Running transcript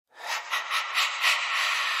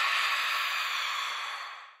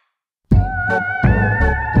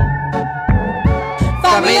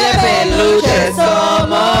Familia Peluche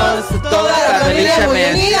somos, toda la familia muy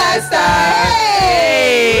unida está.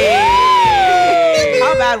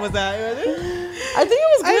 How bad was that? I think it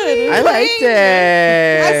was good. I liked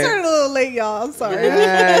it. I started a little late, y'all. I'm sorry.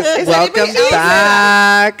 Yes. Welcome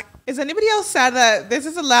back. Is anybody else sad that this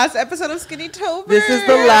is the last episode of Skinnytober? This is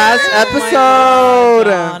the last episode.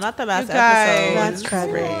 No, not the last episode. That's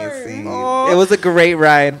crazy. It was a great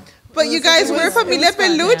ride. But you guys, we're Familia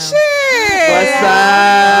Peluche. What's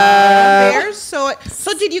up? They're so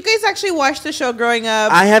did you guys actually watch the show growing up?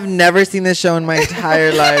 I have never seen this show in my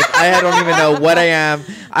entire life. I don't even know what I am.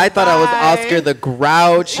 I thought I was Oscar the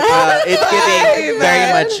Grouch. It's giving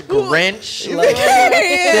very much Grinch. Like,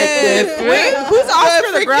 Wait, who's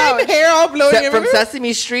Oscar the Grouch? Hair all blowing from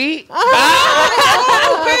Sesame Street.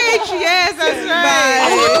 Oh, bitch! Yes, that's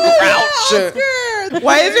right. Grouch.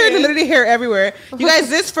 Why is there literally hair everywhere? You guys,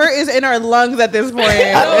 this fur is in our lungs at this point.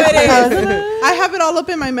 I have it all up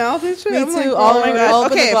in my mouth and shit. Me I'm too. like, All oh my over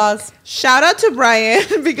God. the gloss. Shout out to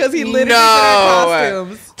Brian because he literally did our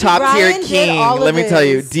costumes. Top tier king. Let me tell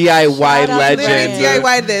you, DIY legend.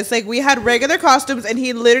 DIY this. Like, we had regular costumes and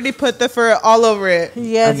he literally put the fur all over it.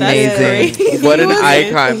 Yes, amazing. What an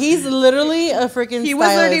icon. He's literally a freaking He was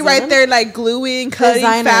literally right there, like gluing, cutting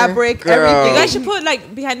fabric, Girl. everything. You guys should put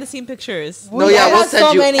like behind the scene pictures. No, yeah, we'll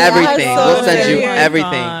send you everything. We'll send you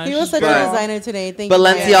everything. He was such a designer today. Thank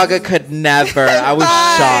Balenciaga you. could never. I was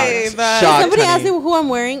shocked. Shocked. Somebody asked me who I'm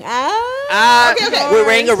wearing. Okay. We're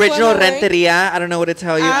wearing original Renteria. I don't know what to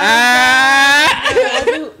tell you.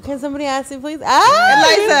 Can somebody ask me, please?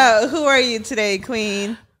 Eliza, who are you today,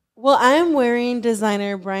 queen? Well, I am wearing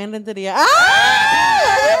designer Brian Renteria.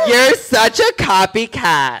 You're such a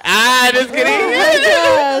copycat. Just kidding.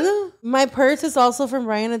 Oh my purse is also from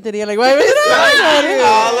Brian Renteria. Like, why?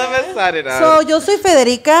 All of a sudden. So, yo soy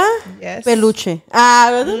Federica Peluche.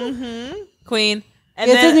 Queen. And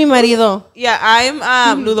este es mi marido. Yeah,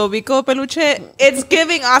 I'm Ludovico Peluche. It's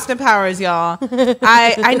giving Austin Powers, y'all.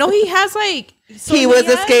 I know he has like... So he was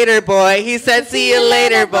a skater boy. He said, "See you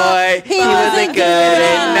later, boy." He wasn't good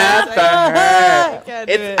enough for her.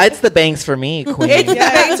 It's the bangs for me, queen. It's the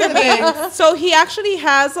bangs for me. So he actually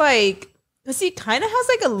has like... Because he kind of has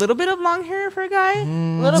like a little bit of long hair for a guy.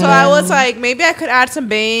 So I was like, maybe I could add some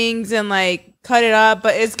bangs and like cut it up,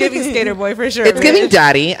 but it's giving skater boy for sure. It's giving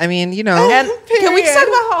daddy. I mean, you know. And can we just talk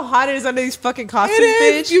about how hot it is under these fucking costumes,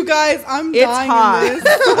 bitch? You guys, I'm It's dying hot. in this.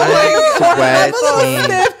 I'm a little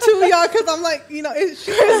stiff too, y'all, because I'm like, you know, it's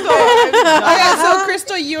Crystal. So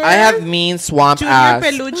Crystal, you're... I have mean swamp Junior ass.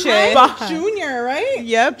 Peluche. Junior, right?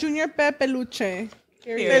 Yep. Junior Peluche.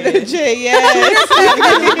 Peluche, yes.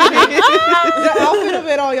 The outfit of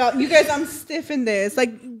it all, y'all. You guys, I'm stiff in this. Like,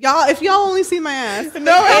 y'all, if y'all only see my ass.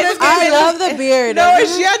 No, I love the beard. No, and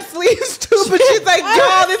she had sleeves too, but she's like,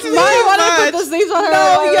 y'all, this is too much. Put the sleeves on her.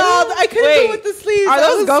 No, y'all, I couldn't do it with the sleeves. Are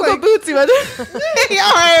those go-go boots? You imagine?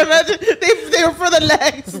 Yeah, imagine. They were for the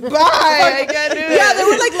legs. Bye. I can't do it. Yeah, they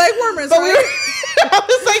were like leg warmers, But right? I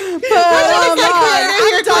was like,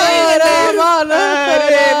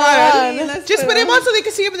 just put him on so they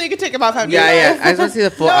can see him and they can take him off. Yeah. I just want to see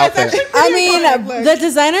the full outfit. I mean, the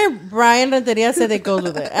designer Brian Renteria said it goes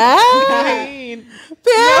with it.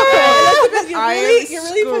 You're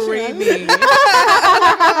really pushing me.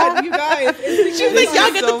 You guys, she's like,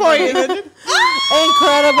 y'all get the point.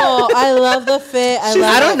 Incredible. I love the fit.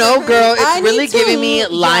 I don't know, girl. It's really giving me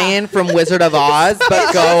Lion from Wizard of Oz,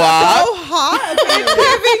 but go off. so hot.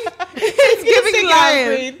 It's giving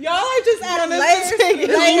Lion. Y'all are just at layers.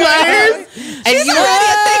 And you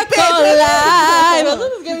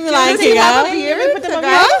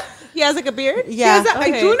He has like a beard? Yeah. I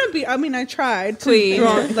drew a beard. I mean, I tried. Queen.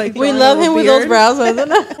 We love him with those brows.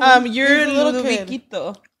 You're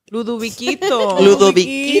Ludoviquito.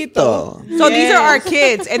 Ludoviquito. So these are our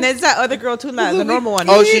kids. And there's that other girl too, the normal one.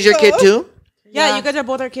 Oh, she's your kid too? Yeah, you guys are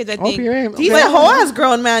both our kids, I think. He's a whole ass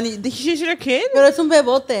grown man. She's your kid? Pero es un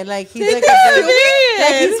bebote. Like, he's like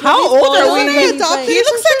how old are we? He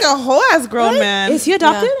looks like a whole ass grown man. Is he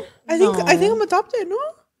adopted? I think I'm adopted. No,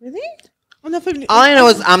 really? All I know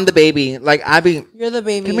is I'm the baby. Like, you're the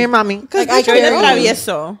baby. Come here, mommy. Like, I carry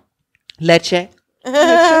travieso. Leche.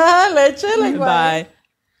 Leche. Like, bye.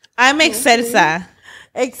 I'm Excelsa.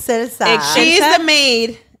 Excelsa. She's the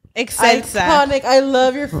maid. Excelsa. Iconic. I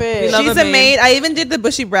love your fit. She's a maid. I even did the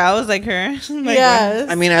bushy brows like her. Yes.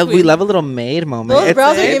 I mean, we love a little maid moment. Those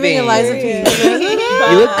brows are giving Eliza to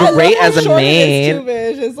you look great as a maid.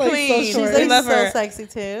 It's like Queen. so short. She's like so sexy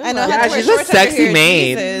too. I know. Yeah, she's a sexy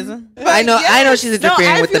maid. I know she's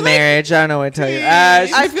interfering with the marriage. I don't know what to tell you. I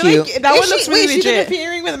She's feel cute. like that one looks really legit. She's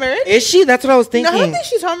interfering with the marriage? Is she? That's what I was thinking. No, I don't think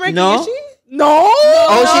she's homewrecking. No? Is she? No.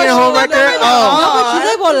 Oh, she in a homewrecker? Oh. No, but she's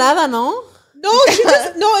like volada, no? No, she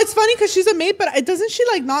just no. It's funny because she's a maid, but doesn't she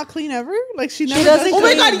like not clean ever? Like she never. doesn't does Oh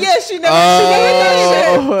my clean. God, yes, she never.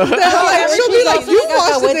 Like, she'll be like, you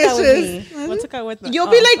wash the dishes. What's a guy with that? You'll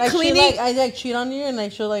be like Like cleaning. I like cheat on you, and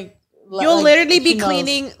like she'll like. You'll like, literally she be knows.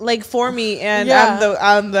 cleaning like for me, and Yeah.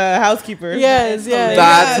 I'm the housekeeper. Yes, yes.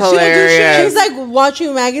 That's she'll do shit. hilarious. She's like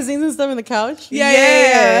watching magazines and stuff in the couch.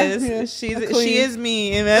 Yes. Yeah. She queen. is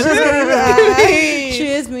me. She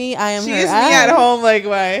is me. I am She her. is me at home. Like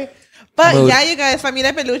why? But Mood. yeah, you guys,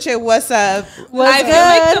 Familia Peluche, what's up? What's I feel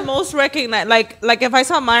like good? the most recognized, like if I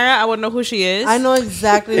saw Myra, I would know who she is. I know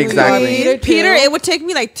exactly. who you Exactly. are. Peter, too. it would take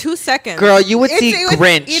me like 2 seconds. Girl, you would see It was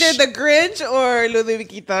Grinch. either the Grinch or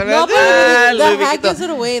Ludoviquito. No, but Ah, the hat Ludoviquito. gives it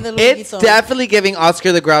away. The It's Ludoviquito. definitely giving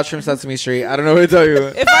Oscar the Grouch from Sesame Street. I don't know what to tell you.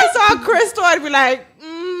 If I saw Crystal, I'd be like,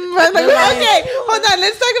 I'm like, okay, hold on,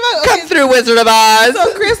 let's talk about. Come through, Wizard of Oz.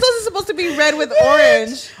 So crystals is supposed to be red with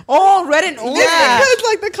orange. oh, red and orange. Yeah. Because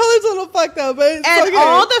like the color's a little fucked up, but it's And okay.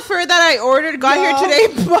 all the fur that I ordered got here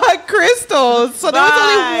today but crystals. So there was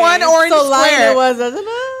only Bye. one orange So lying square. it was, wasn't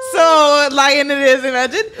it? So lion it is,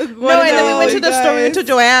 imagine. No, and then we went to the store, we went to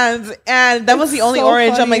Joann's, and that was the only so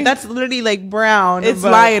orange. I'm funny. like, that's literally like brown. It's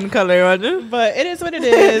but, lion color, wasn't it? But it is what it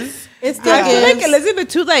is. It still I feel like gives. Elizabeth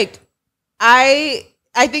too. Like,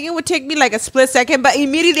 I think it would take me like a split second, but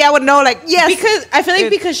immediately I would know. Like, yes, Because I feel like It-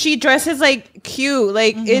 because she dresses like cute.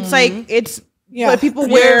 Like it's like it's what people we're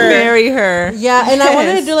wear. marry her. Yeah, and I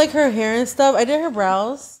wanted to Yes. do like her hair and stuff. I did her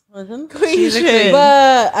brows. Wasn't? Queen She's a shit. queen.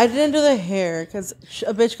 But I didn't do the hair because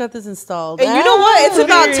a bitch got this installed. And you know what? It's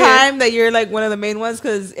about Period. time that you're like one of the main ones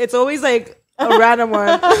because it's always like a random one.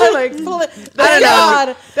 Like, I don't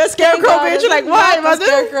know. that scarecrow bitch. You're like, why, Not the mother?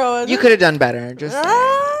 scarecrow. You could have done better. Just saying.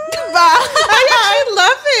 I actually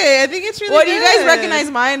love it. I think it's really Well, do you guys good. recognize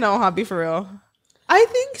mine? No, hobby for real. I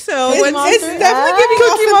think so. It's When- monster- It's definitely giving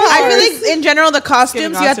Cookie Austin Monster. I feel powers. like in general the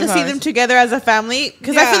costumes you have to Austin see powers. them together as a family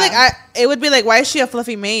because I feel Yeah. like it would be like, why is she a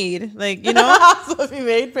fluffy maid? Like, you know. Fluffy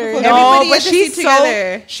maid period. No, No, Everybody but has to see she's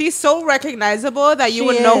together. she's so recognizable that you She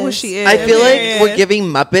would know who is. she is. I feel like Period. we're giving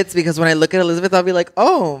Muppets because when I look at Elizabeth, I'll be like,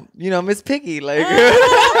 oh, Miss Piggy, like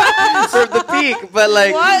from the peak. But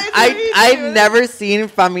like, What? I've never seen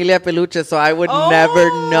Familia Peluche, so I would Oh. never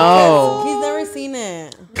know. He's never seen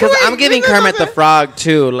it. Because I'm giving Kermit the Frog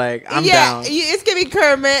too. Like, I'm down. It's giving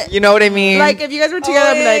Kermit. You know what I mean? Like if you guys were together,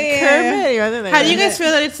 I'd be like yeah, Kermit. You know, How do you guys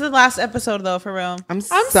feel that it's the last episode though? For real, I'm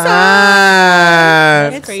sad.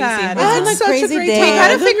 sad. It's crazy. sad. It's been a such a crazy great day. We time.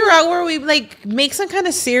 gotta figure out where we like make some kind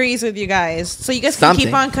of series with you guys, so you guys can keep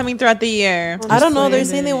Something. on coming throughout the year. I don't know. They're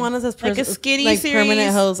saying they want us as Like a skinny like series.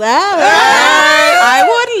 permanent hosts. I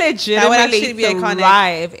would legitimately actually be iconic.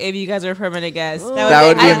 thrive if you guys are permanent guests. That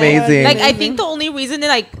would be amazing. Like I think the only reason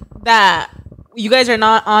that you guys are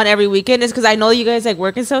not on every weekend is because I know you guys like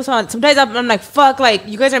work and stuff. So sometimes I'm like, fuck, like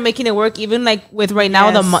you guys are making it work even like with right now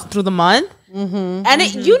Yes. through the month. And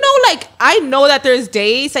you know, like I know that there's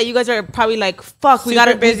days that you guys are probably like, fuck, we Super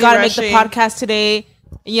gotta busy make the rushing. podcast today.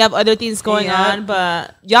 And you have other things going Yeah. on,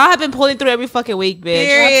 but y'all have been pulling through every fucking week, bitch.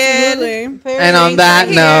 Period. Absolutely. And on that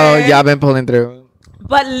note, y'all been pulling through.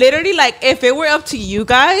 But literally, like, if it were up to you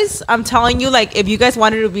guys, I'm telling you, like, if you guys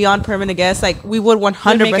wanted to be on permanent guests, like, we would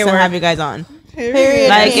 100% work. have you guys on. Period.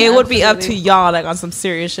 Like, Yeah, it would be up to absolutely. y'all, like, on some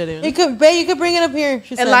serious shit. You could, babe, you could bring it up here.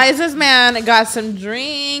 She said. Eliza's man got some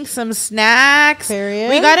drinks, some snacks. Period.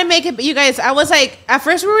 We gotta make it. You guys, I was like, at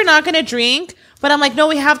first we were not gonna drink, but I'm like, no,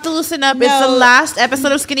 we have to loosen up. It's the No. last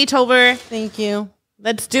episode of Skinnytober. Thank you.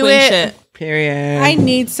 Let's do Queen it. shit. Period. I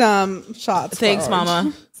need some shots. Thanks, for Orange.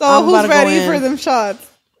 mama. So I'm about who's to go ready in. for them shots?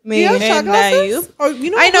 Me. Do you have shot And glasses? you. Or you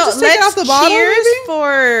know, I know. we'll just take it off Let's the bottle. cheers maybe?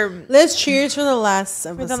 for Let's cheers for the last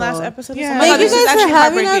episode. the last episode. Yeah. Oh my Thank God, you this is guys for actually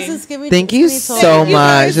having us heartbreaking. and giving Thank you Skinny so Tober.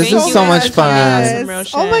 much. This Thank is you so guys much for fun. having us. Yes. Some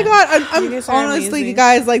real Oh my shit. god! You I'm guys are honestly, amazing. you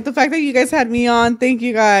guys, like the fact that you guys had me on. Thank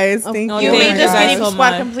you guys. Thank no, You Oh made my the God, Skinny so squad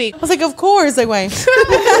much. complete. I was like, of course. Like, why?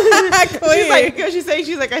 She's like, because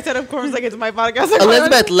she's like, I said, of course, like, it's my podcast. Like,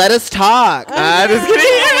 Elizabeth, let us talk. Just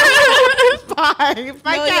kidding. Bye.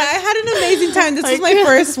 Bye, No, yeah, guys. I had an amazing time. This was my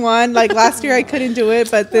first one. Like last year, I couldn't do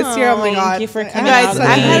it, but this year, oh my Thank god! you for I coming had out. such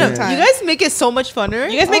I a had great time. You guys make it so much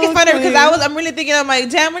funner. You guys make it Oh, funner because please. I'm really thinking, I'm like,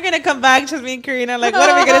 damn, we're gonna come back, just me and Karina. Like, what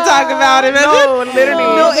are we gonna talk about? And No, literally.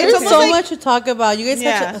 No, it's There's almost so like, much to talk about. You guys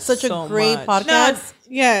Yeah, have such a so great much. podcast.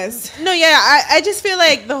 Yes. No, yeah, I just feel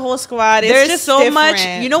like the whole squad is There's just so different. much.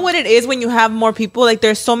 You know what it is when you have more people? Like,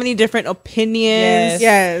 there's so many different opinions. Yes.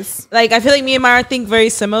 Yes. Like, I feel like me and Myra think very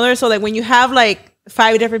similar. So, like, when you have, like,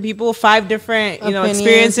 5 different people, 5 different, Opinions,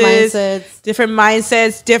 experiences, mindsets. different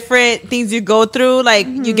mindsets, different things you go through. Like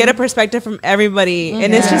you get a perspective from everybody,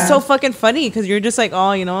 and it's just so fucking funny because you're just like, oh,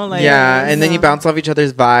 like and then you bounce off each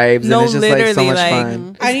other's vibes, No, and it's just like so literally, much like,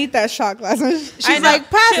 fun. I need that shot glass. She's I know. like,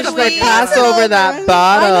 pass She's it like, away. Pass over that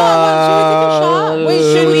bottle.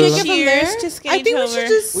 Wait, should we take it from Cheers there? to Skinny I think we should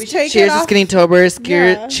just take it Cheers to off. Skinnytober.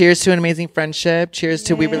 Yeah. Cheers to an amazing friendship. Cheers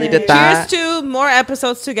to we really did that. Cheers to more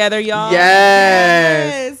episodes together, y'all.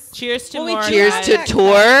 Yes. Cheers to Well, more. Cheers guys. to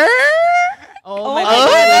tour. Oh my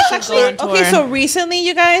god, we should go on tour. Okay, so recently,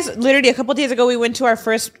 you guys, literally a couple days ago, we went to our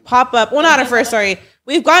first pop up. Well, not our first. Sorry,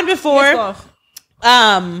 we've gone before.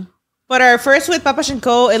 But our first with Papa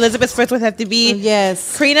Shinko, Elizabeth's first with FTB.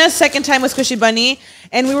 Yes. Karina's second time was Squishy Bunny,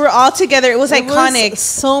 and we were all together. It was iconic.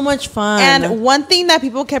 So much fun. And one thing that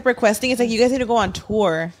people kept requesting is like, you guys need to go on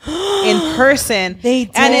tour in person. They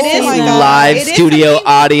did. And it is Oh my like, Live it is studio something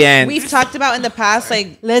audience. We've talked about in the past,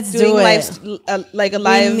 like Let's doing do it. like a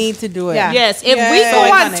live. we need to do it. Yeah. Yes, if we Yes. go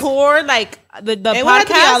So on iconic. tour, like the It would have podcast,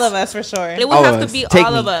 to be all of us for sure. it would All have of to us. be Take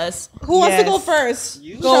all me. of us. Who wants to Yes. go first?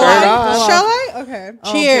 Go Start on. off. Shall I? Okay.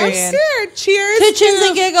 Cheers. I'm scared. Cheers. To Chins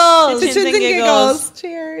and Giggles. To To Chins and Giggles.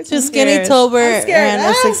 Cheers. To I'm Skinnytober scared. and a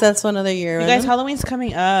Ah. successful another year. You guys, Halloween's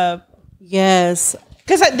coming up. Yes.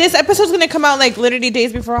 Because this episode's gonna come out like literally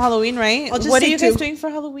days before Halloween, right? I'll just What are say you guys 2. doing for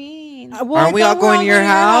Halloween? Aren't we all going to your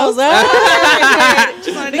house?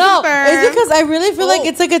 Just wanted to No, confirm. it's because I really feel like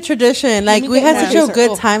it's like a tradition. Like we had such a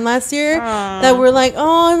good time last year that we're like,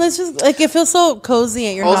 oh, let's just like it feels so cozy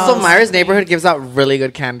at your house. Also, Myra's neighborhood gives out really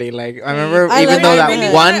good candy. Like I remember, I even love though it. that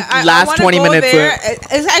Really one I last wanna 20 go minutes. there.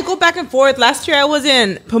 I go back and forth. Last year I was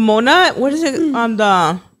in Pomona. What is it on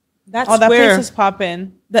the that Oh, that square? place is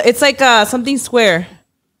popping. It's like something square.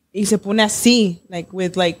 Y se pone así, like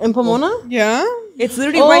with like in Pomona. Yeah. it's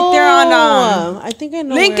literally right there on I think I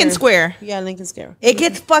know Lincoln where. Square. Yeah, Lincoln Square. It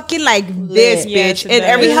gets fucking like this, Yes, bitch. it And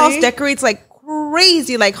every does. house decorates like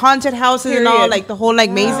crazy, like haunted houses and all, Period. like the whole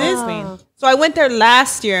like mazes. So I went there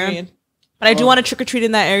last year, but I do want to trick or treat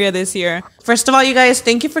in that area this year. First of all, you guys,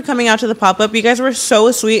 thank you for coming out to the pop up. You guys were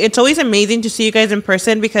so sweet. It's always amazing to see you guys in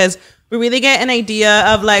person because we really get an idea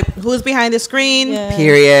of like who's behind the screen. Yeah.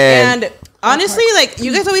 Period. And honestly, like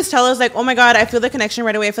you guys always tell us, like, oh my god, I feel the connection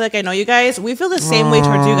right away. I feel like I know you guys. We feel the same way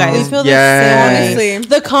towards you We guys. feel Yes. the same.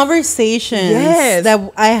 Honestly, the conversations Yes. that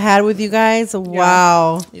I had with you guys,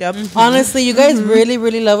 wow. Yep. Honestly, you guys really,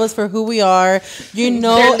 really love us for who we are. You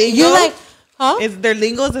know, Their lingo? you like, huh? Their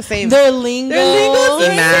lingo is the same. Their lingo.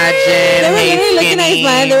 Imagine. They were Hey, literally looking at his Skinny.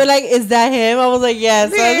 man. They were like, "Is that him?" I was like,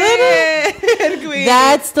 "Yes."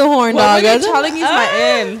 That's the horn What dog. were they I was like, telling you,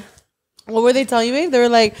 Ismael? What were they telling you, babe? They were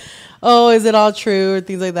like, "Oh, is it all true?" or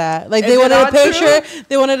things like that. Like they Is it wanted a all picture.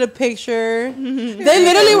 They wanted a picture. They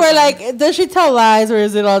literally were like, "Does she tell lies or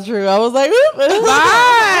is it all true?" I was like,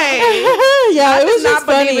 Bye. "Yeah, it was Not just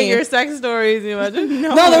funny." believing your sex stories, you imagine?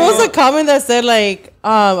 No, there was a comment that said like,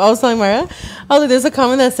 I was telling Mara, I was like, there's a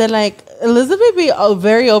comment that said like, Elizabeth be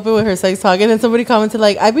very open with her sex talk, and then somebody commented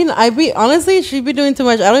like, I be honestly, she'd be doing too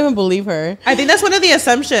much. I don't even believe her. I think that's one of the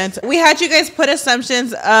assumptions. We had you guys put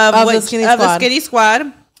assumptions of the Skinny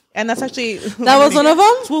Squad. And that's actually That was one of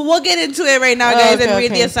them. Well, we'll get into it right now, Oh, guys, okay, and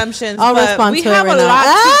read okay. the assumptions. I'll but respond We to it have a right now. lot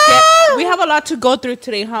Ah! to get. We have a lot to go through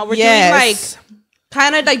today, huh? We're Yes. doing like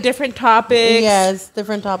kind of like different topics. Yes,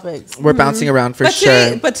 different topics. We're bouncing around for But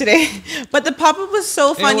sure. but the pop up was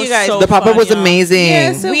so fun, was you guys. so The pop up fun, was y'all. amazing.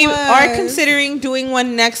 Yes, it We was. are considering doing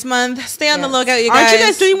one next month. Stay on the lookout, you guys. Aren't you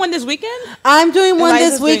guys doing one this weekend? I'm doing one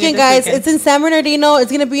Eliza's this doing it weekend, this guys. weekend. It's in San Bernardino. It's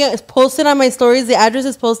gonna be posted on my stories. The address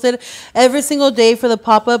is posted every single day for the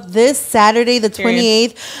pop up this Saturday, the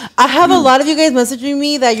 28th. I have a lot of you guys messaging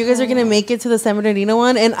me that you guys are gonna make it to the San Bernardino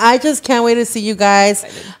one, and I just can't wait to see you guys.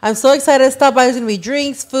 I'm so excited to stop by. There's gonna be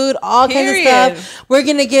drinks, food, all kinds of Period. stuff. We're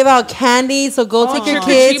gonna give out candy, so go take your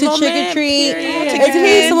kids to trick or treat. It's gonna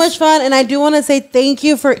be so much fun, and I do want to say thank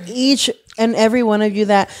you for each and every one of you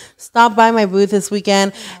that stopped by my booth this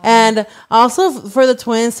weekend, and also for the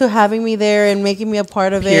twins to having me there and making me a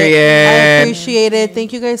part of it. Period. I appreciate it.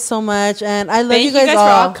 Thank you guys so much, and I love Thank you guys, for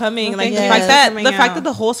all. all coming. Like Yes. the fact that Coming the fact out. that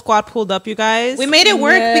the whole squad pulled up, you guys. We made it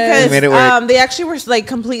work Yes. because We made it work. they actually were like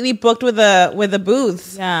completely booked with the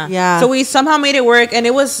booth. Yeah. Yeah. So we somehow made it work, and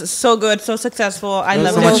it was so good, so successful. I It was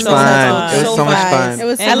love so it. much fun. It was so much guys. fun. It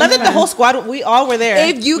was. And I love that the whole squad, we all were there.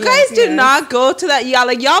 If you guys did not go to that,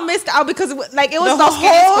 y'all missed out because like it was the whole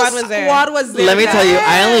whole squad was there. squad was there. Let me tell you,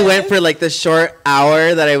 I only went for like the short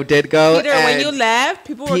hour that I did go. Peter, when and you left,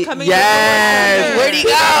 people were coming. Yes, where'd he go?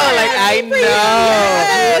 Like I know.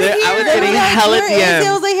 I was getting hella Where is he? I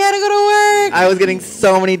was DMs. like, he had to go to work. I was getting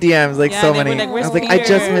so many DMs, like Yeah, so they were many. like, I "Where's was like, I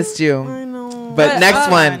just Peter?" missed you. I know. But next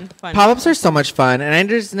one, fun. pop-ups are so much fun, and I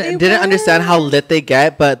didn't understand how lit they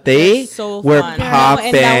get, but they so were fun. popping.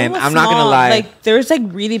 And that one was I'm not gonna small. lie. Like there's like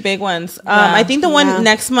really big ones. I think the one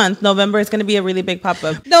next month, November, is gonna be a really big pop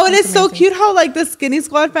up. No, and it's so cute how like the Skinny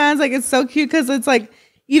Squad fans, like it's so cute because it's like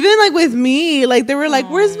even like with me, like they were like,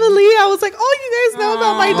 "Where's Malia?" I was like, "Oh, you guys know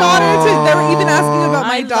about my daughter." Too. They were even asking about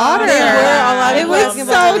my daughter. It was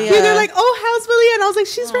so cute. They're like, "Oh, how's Malia?" And I was like,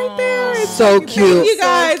 "She's right there." It's so cute. You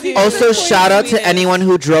guys. You Also, guys are shout out to sweetest. anyone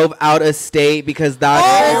who drove out of state because that's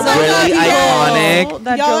really iconic.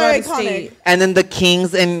 That Y'all drove are out of iconic. state. And then the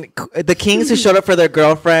Kings who showed up for their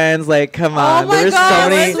girlfriends, like, come on, my there were God, so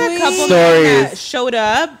many There's a couple stories. that showed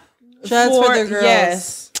up Just for the girls.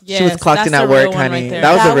 Yes. She was clocked in that's at the real work, one honey. right there.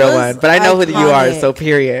 That was That a real was one. But I know who you are, iconic. so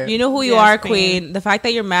period. You know who you Yes, are, queen. queen. The fact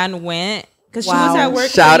that your man went because she Wow. was at work.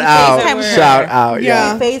 Shout and out. FaceTimed her. Shout out.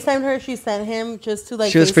 Yeah. Yeah. She FaceTimed her. She sent him just to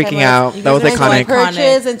like. She was FaceTime freaking us. out. That was And to iconic.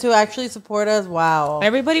 purchase and to actually support us. Wow.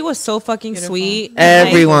 Everybody was so fucking sweet.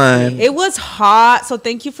 Everyone. It was hot, so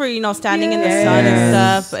thank you for standing in the sun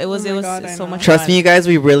and stuff. It was God, I so know. much. Trust fun. me, you guys,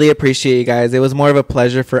 we really appreciate you guys. It was more of a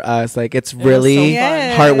pleasure for us. Like, it's really so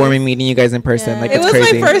fun. heartwarming meeting you guys in person. Like, It it's was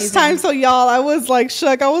crazy. my first time, so y'all, I was like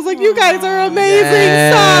shook. I was like, "You guys are amazing."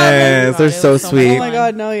 Yes, they're It so was so sweet. Oh my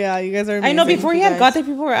God, no, yeah, you guys are amazing. I know before you you had got guys. there,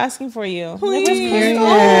 people were asking for you. Please. Yes.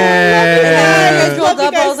 Yeah, you guys Love rolled you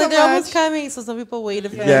up. I guys was like, so they're almost much. coming. So some people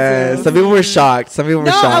waited for Yeah, us. some people were shocked. Some people were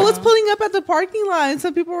No, shocked. I was pulling up at the parking lot, and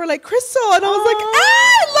some people were like, "Crystal," and I was like,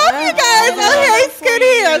 "I love you guys. Oh, hey,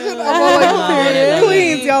 Skinny." I'm all like,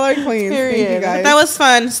 "Queens, y'all are queens." Thank you Period. guys. That was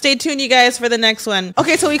fun. Stay tuned, you guys, for the next one.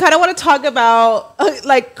 Okay, so we kind of want to talk about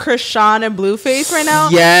like Krishan and Blueface right now.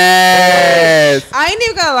 Yes. I ain't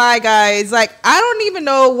even gonna lie, guys. Like, I don't even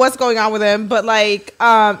know what's going on with him, but like,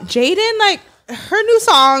 Jaden, like her new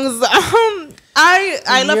songs.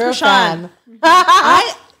 I love You're a Krishan. fan.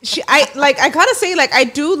 I gotta say, like, I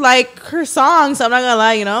do like her songs. I'm not gonna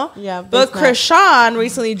lie, you know. Yeah, But big fan. Krishan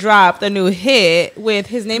recently dropped a new hit with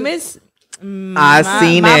his name is. I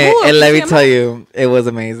seen Mabu, it, and let me Mabu. tell you, it was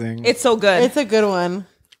amazing. It's so good. It's a good one.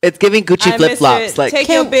 It's giving Gucci I flip miss flops. it. Like, take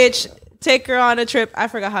your bitch, take her on a trip. I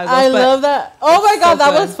forgot how it goes. I but love that. Oh my it's God, so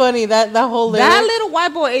that good. was funny. That whole lyric. that little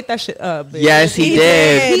white boy ate that shit up. Bitch. yes, he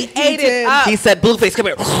did. He ate it up. He said, "Blueface, come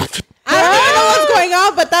here." I don't even know what's going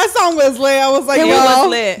on, but that song was lit. I was like, It "Yo, was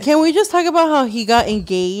lit. Can we just talk about how he got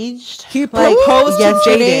engaged? He proposed to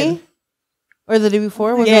yesterday, Jaden. or the day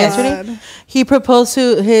before? Was it Yes. yesterday? He proposed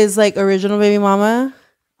to his like original baby mama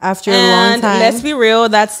after a long And time. let's be real,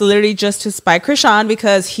 that's literally just to spite Krishan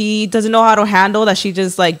because he doesn't know how to handle that she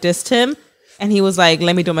just like dissed him. And he was like,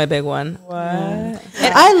 let me do my big one. What?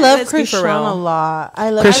 I love let's be for Krishan real. a lot. I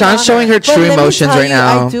love Krishan's showing her But true let me emotions tell right you,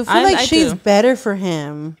 now. I do feel I like she's do. better for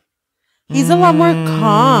him. He's a lot more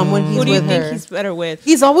calm when he's Who do you with think her. he's better with?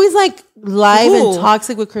 He's always like live Who? and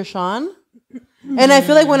toxic with Krishan. And I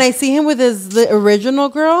feel like when I see him with his original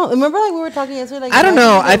girl, remember like we were talking yesterday? Like I don't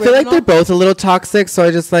know. I feel like they're original? both a little toxic, so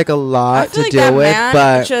I just like a lot I feel to like deal that with. man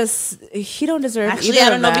But just he don't deserve Actually, either I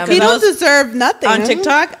don't of know them. because he I don't was deserve nothing." on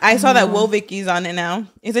TikTok. I saw that Will Vicky's on it now.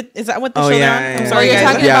 Is that what the oh show yeah, they're on? yeah, I'm sorry, you're guys.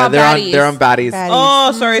 talking yeah, about they're on baddies. Baddies.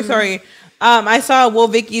 Oh, sorry. I saw Will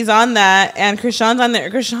Vicky's on that, and Krishan's on there.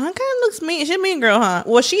 Krishan kind of looks mean. She's a mean girl, huh?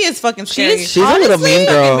 Well, she is fucking scary. She's a little mean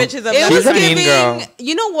girl. Bitches up It there. She's was a mean giving, girl.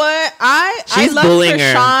 you know what? I She's love bullying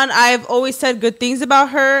her. Krishan. I've always said good things about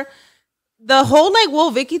her. The whole like Will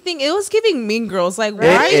Vicky thing, it was giving Mean Girls. Like, why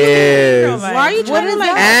are you is. why are you trying to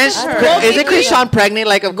like And her? isn't Krishan pregnant?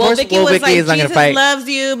 Like, of Will course, Vicky Will was Vicky like, is not gonna Jesus fight. loves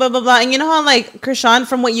you, blah blah blah. And you know how like Krishan,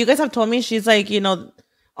 from what you guys have told me, she's like,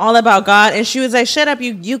 all about God, and she was like, "Shut up,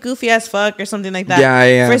 you goofy ass fuck," or something like that.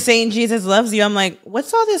 Yeah. For saying Jesus loves you, I'm like,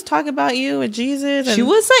 what's all this talk about you and Jesus? And She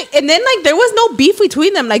was like, and then like there was no beef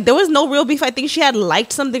between them. Like there was no real beef. I think she had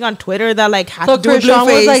liked something on Twitter that like had So to do with Krishan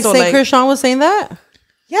was Blueface. like, So, say Krishan was saying that?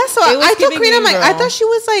 yeah. So It was I told giving Queen, I'm Mean like, I Girl. thought she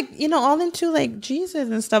was like, all into like Jesus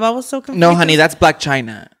and stuff. I was so confused. No, honey, that's Black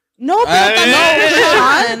China. No, but Krishan.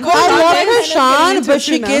 I love Krishan, but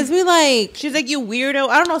she too now. gives me like She's like, you weirdo.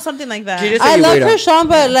 I don't know, something like that. She just I said you love weirdo. Krishan,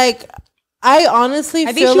 but like I honestly I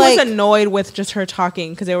think feel she like was annoyed with just her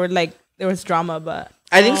talking because they were like there was drama, but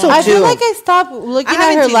I think so I too. feel like I stopped looking I at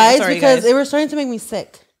haven't her seen it, lives sorry, because guys. it was starting to make me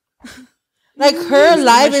sick. Like her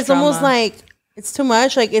live is almost drama. like it's too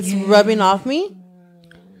much. Like it's rubbing off me,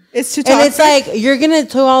 It's too and toxic. it's like you're gonna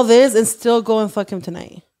do all this and still go and fuck him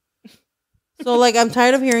tonight. So like I'm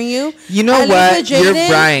tired of hearing you. You know At least what? with You're Jaden-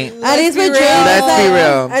 right. At least with real. Jaden, Let's be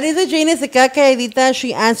real. At least with Jaden se queda calladita.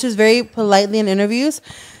 She answers very politely in interviews.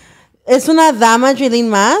 Es una dama, Jaylene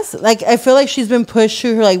Mas. Like I feel like she's been pushed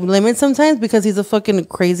to her like limit sometimes because he's a fucking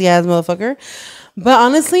crazy ass motherfucker. But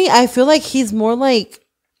honestly, I feel like he's more like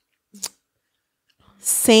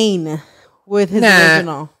sane with his Nah.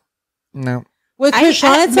 original. No. With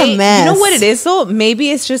Krishan, it's a mess. You know what it is though? Maybe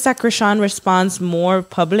it's just that Krishan responds more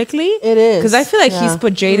publicly. It is. Because I feel like he's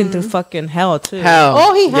put Jaden through fucking hell too. Hell.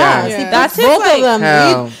 Oh, he has. Yeah. He That's puts both his, of them.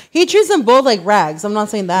 hell. He treats them both like rags. I'm not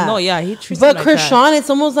saying that. No, yeah, he treats But him like Krishan, it's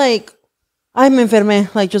almost like I'm enferme.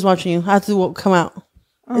 Like just watching you. I have to come out.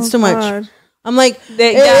 It's too much. I'm like,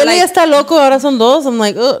 yeah, él ya está loco. Ahora son dos. I'm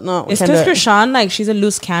like, oh no. It's can't because do it. Krishan, like, she's a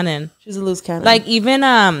loose cannon. She's a loose cannon. Like even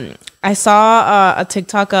I saw a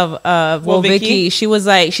TikTok of Vicky. She's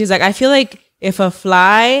like, I feel like if a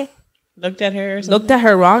fly Looked at her. looked at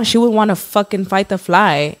her wrong, she would want to fucking fight the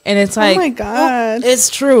fly. And it's like, Oh my god,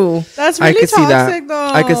 it's true. that's I really could see that. toxic though.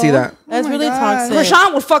 I could see that. that's Oh my really God. toxic.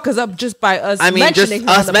 Krishan would fuck us up just by us. I mean, just mentioning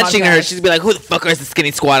her on us the mentioning her, podcast. she'd be like, "Who the fuck is the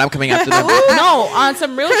Skinny Squad? I'm coming after them." No, on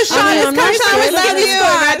some real shit. I'm not scared.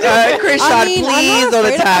 Krishan, I mean, I'm please not don't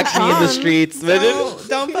afraid of attack me in the Krishan. streets.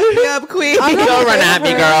 Don't fuck me up, queen. I'm not Don't run afraid at of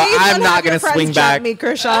me, her. girl. I'm not gonna swing back. Me,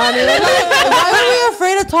 Krishan. Why are we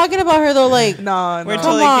afraid of talking about her though? Like, No, We're no.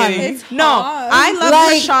 totally on. kidding. It's No, hot. I love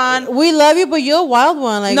like Krishan. we love you, but you're a wild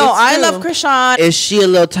one. Like, No, it's I true. love Krishan. Is she a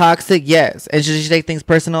little toxic? Yes. And should she take things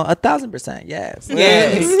personal? 1,000%. Yes.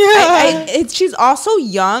 Yes. She's also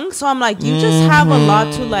young, so I'm like, you just have a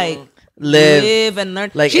lot to like live and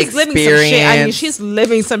learn. like, she's living some shit. I mean, experience. she's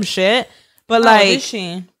living some shit, but How like, old is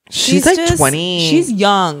she? She's like 20. She's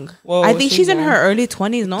young. Whoa, I think she's she's in young. her early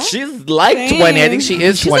 20s. No, She's like 20. I think she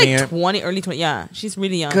is she's 20. like 20, early 20. Yeah, she's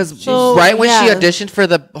really young. Because So, right when she yeah. auditioned for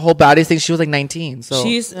the whole body thing, she was like 19. So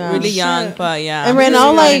she's really young, but yeah. And right She's now,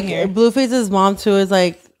 really like young here. Blueface's mom too is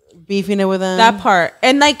like beefing it with him. that part,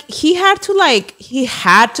 and like he had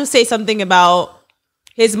to say something about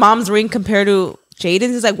his mom's ring compared to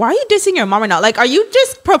Jaden's. He's like, why are you dissing your mom right now? Like, are you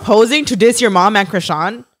just proposing to diss your mom and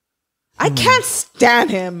Krishan? I can't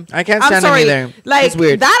stand him. I can't I'm stand him sorry. either. Like It's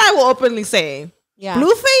weird. that, I will openly say. Yeah.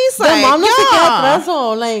 Blueface, The like, mom no se queda yeah. atrás,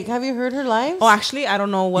 though. Like, have you heard her live? Oh, actually, I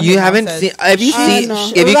don't know what you her mom haven't says. seen. Have you seen?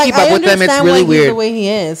 no. If you keep up with them, it's really He's the weird. way he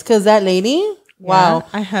is, because that lady, wow,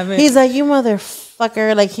 I haven't. he's like, you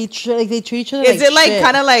motherfucker. Like like they treat each other. Is it like shit.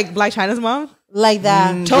 kind of like Black China's mom? like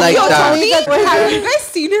that? Like Yo, that. Tony, have you guys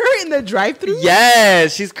seen her in the drive-thru?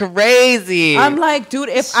 Yes, she's crazy. I'm like, dude,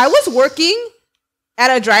 if I was working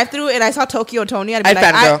at a drive-thru and I saw Tokyo and Tony, I'd be I'd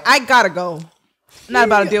like, fangirl. I gotta go. I'm not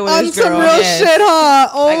about to deal with On this some girl. real Yes. shit, huh?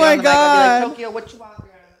 Oh Like, my I'm like, I'd be god. like, Tokyo, what you want,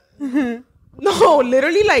 girl? No,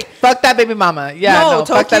 literally, like, Fuck that baby mama. Yeah, no,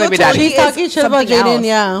 fuck that Tokyo, baby Tony daddy. She's talking is shit about something Jaden. else.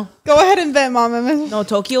 Yeah. Go ahead and vent, mama. No,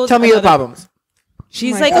 Tokyo. Tell me your problems.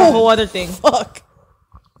 She's my like God. a whole other thing. Fuck.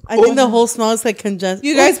 I think the whole smell is like congested.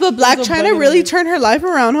 You guys, but Black There's a China bug in really it. turned her life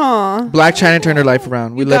around, huh? Black China turned her life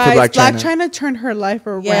around. We live for Guys, Black China. turned her life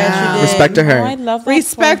around. Yeah, she did. Respect to her. Oh, I love that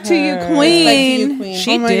Respect for to you, her. queen. queen.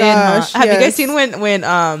 She Oh my did. gosh, Huh? Have you guys yes. seen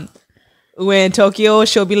when Tokyo,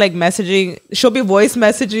 she'll be like messaging, she'll be voice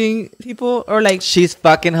messaging people or like. She's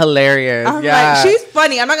fucking hilarious. I'm yeah. like, she's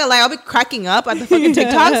funny. I'm not gonna lie. I'll be cracking up at the fucking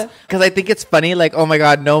TikToks. Because I think it's funny, like, oh my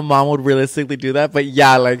god, no mom would realistically do that. But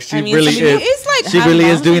yeah, like, she really she is. is like She have really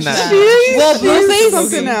is moms doing and that. shit. Well, She's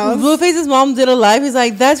something else. Blueface's mom did a live. He's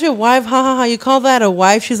like, "That's your wife, ha ha ha." You call that a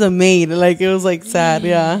wife? She's a maid. Like it was like sad,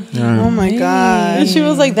 yeah. Oh my god. And she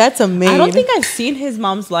was like, "That's a maid." I don't think I've seen his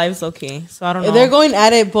mom's lives. Okay, so I don't know. they're going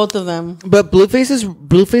at it, both of them. But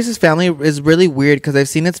Blueface's family is really weird because I've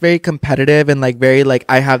seen it's very competitive and like very like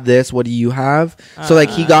I have this, what do you have? So like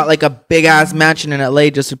he got like a big ass mansion in LA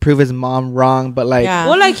just to prove his mom wrong. But like Yeah.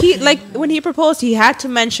 Well, like when he proposed, he had to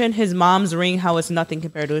mention his mom's ring, how it's nothing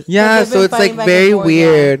compared to his. yeah, so it's like very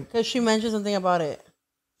weird. because she mentioned something about it.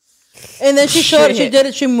 And then she showed,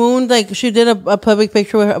 Shit. she mooned, like she did a public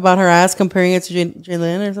picture about her ass, comparing it to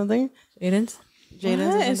Jalen or something. Jaden's.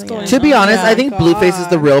 Jaden's or something. To be honest, Yeah. I think Blueface is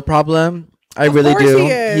the real problem. I really course do. he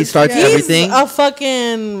is. He starts Yeah. He's everything. a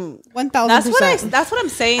fucking. 1000%. That's what I'm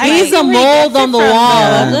saying. He's Like, a mold on the wall.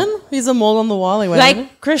 Yeah. Imagine. He's a mold on the wall.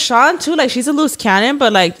 like Krishan too. Like she's a loose cannon,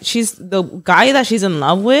 but like she's the guy that she's in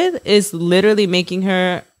love with is literally making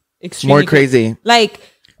her extremely More crazy. Like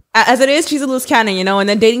as it is, she's a loose cannon, you know. And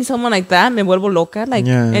then dating someone like that, me vuelvo loca. Like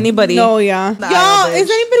Yeah. anybody. No, yeah. Y'all, is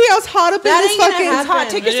anybody else hot up in That this ain't gonna fucking? happen. Hot.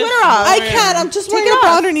 Take your sweater off. I can't. I'm just wearing it a bra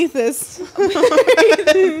off. underneath this. I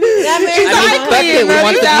mean, fuck it. We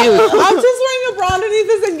want the view. I'm just wearing a bra underneath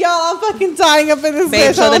this, and y'all, I'm fucking dying up in this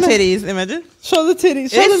Babe, bitch. show I the wanna- titties. Imagine. Show the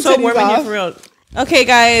titties. Show It's them so titties warm in here off. for real. Okay,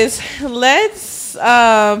 guys, let's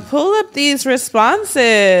pull up these responses.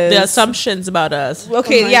 The assumptions about us.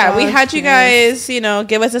 Okay, Oh my yeah, we gosh, had you yes. guys,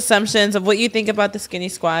 give us assumptions of what you think about the Skinny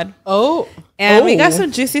Squad. Oh. And we got Oh.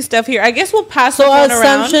 some juicy stuff here. I guess we'll pass So the phone around.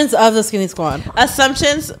 assumptions of the Skinny Squad.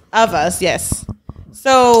 Assumptions of us, yes.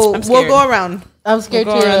 So I'm we'll scared. go around. I'm scared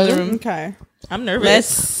We'll go around the too. room. Okay. I'm nervous. Let's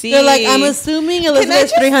see. They're like, I'm assuming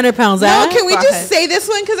Elizabeth's 300 pounds. No, can we Go just ahead. say this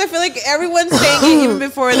one? Because I feel like everyone's saying it even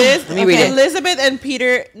before this. me read it. Elizabeth and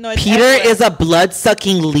Peter. No, it's Peter everyone. is a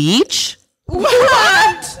blood-sucking leech?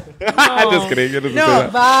 What? I'm just kidding. It doesn't No. say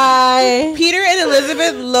that. Bye. Peter and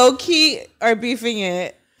Elizabeth low-key are beefing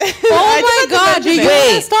it. Oh my God. Do you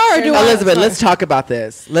want to start or do I Elizabeth, start? let's talk about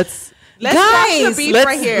this. Let's Let's watch Guys, the beef let's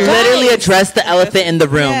right here. literally address the elephant in the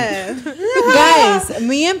room. Yeah. Guys,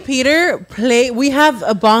 me and Peter play. We have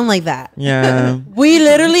a bond like that. Yeah. We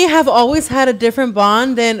literally have always had a different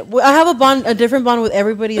bond than I have a different bond with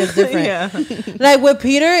everybody that's different. Yeah. Like with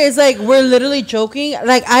Peter, it's like we're literally joking.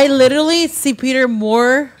 Like I literally see Peter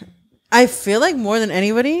more. I feel like more than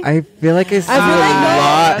anybody. I feel like I see feel like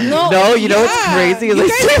a lot. no, you know what's crazy?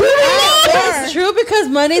 Is It's true because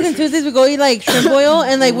Mondays and Tuesdays we go eat like shrimp boil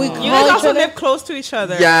and like we call You guys each also other. live close to each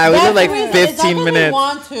other. yeah, we That's did like the reason. It's not 15 'cause we minutes.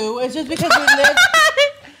 want to. It's just because we live.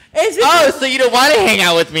 It's because Oh, so you don't want to hang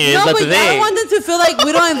out with me? no, is that but the I thing? don't want them to feel like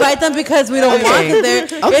we don't invite them because we don't want them there.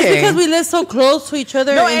 It's Okay. because we live so close to each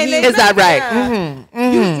other. No, and and he- it's Is that right?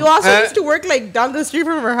 Yeah. You also used to work like down the street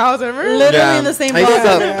from her house, remember? literally in the same I used, to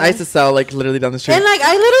bar. sell, I used to sell like literally down the street. And like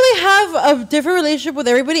I literally have a different relationship with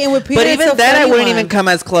everybody, and with Peter, but it's even a then, I funny wouldn't one. even come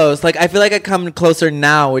as close. Like I feel like I come closer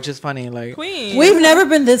now, which is funny. Like Queen. We've never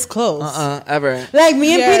been this close. ever. Like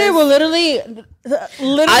me and Yes. Peter will literally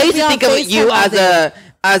I used be to on think of you FaceTime all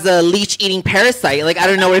as day. a leech eating parasite. Like I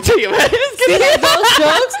don't know what to tell you about. See, like those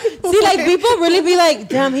jokes. See, like people really be like,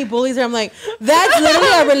 "Damn, he bullies her." I'm like, that's literally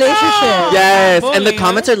our relationship. Yes, and the Bullying,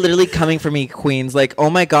 comments are literally coming for me, queens. Like, oh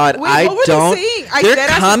my god, Wait, I what were they don't. saying? I They're dead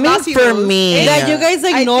ass coming Nazi for those. me. That you guys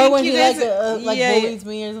I ignore think when you he guys- like yeah. bullies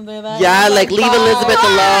me or something like that. Yeah, I'm like leave "Bye." Elizabeth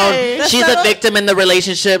alone. That's She's a subtle- victim in the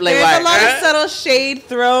relationship. Like, There's why? a lot of subtle shade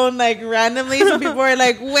thrown like randomly. Some people are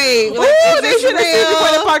like, "Wait, like, is They this should have seen before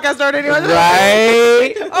the real?" podcast started. Anyway.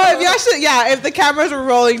 Right? Oh, if you actually, yeah, if the cameras were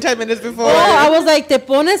rolling 10 minutes before. Oh, I was like, te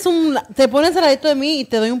pones al ladito de mí y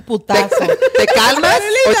te doy un putazo. ¿Te calmas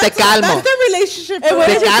o te calmo? That's the relationship. Hey, what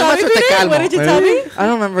 ¿Te did you tell calmas me, o te Peter? calmo? What did you tell me? I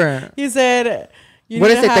don't remember. He said, you What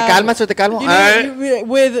need is to it? ¿Te have- calmas o te calmo? you Ah. need-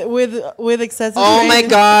 with excessive Oh strength. my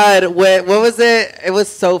god! What was it? It was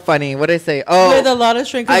so funny. What did I say? Oh, With a lot of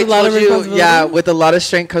strength, I comes a lot of told you, responsibility. yeah, with a lot of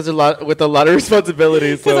strength comes with a lot of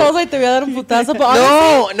responsibility. Because I was So. like, te voy a dar un putazo, but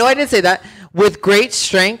honestly, No, I didn't say that. With great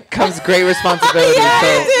strength comes great responsibility.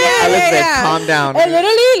 So, Elizabeth, calm down. and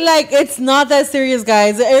literally, like, it's not that serious,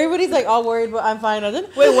 guys. Everybody's like all worried, but I'm fine.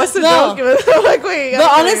 Wait, what's the No. joke? I'm like, wait.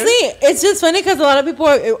 But honestly, it's just funny because a lot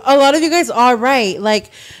of you guys are right.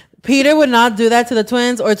 Like, Peter would not do that to the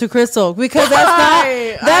twins or to Crystal because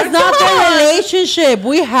that's not their relationship.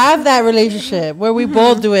 We have that relationship where we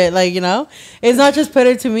both do it. Like, you know, it's not just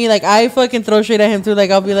Peter to me. Like, I fucking throw shit at him too.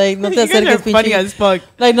 Like, I'll be like, no te You guys are acerques, funny pinche. as fuck.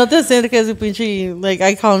 Like, no te acerques, pinche. Like,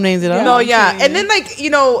 I call him names, you know? No, yeah. And then, like,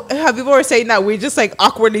 you know, how people were saying that we just, like,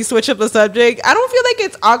 awkwardly switch up the subject. I don't feel like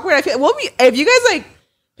it's awkward. I feel, if you guys, like,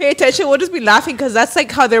 pay attention, we'll just be laughing because that's,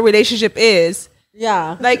 like, how their relationship is.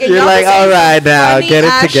 Yeah. Like, and You're y'all like, be saying all right now, funny get it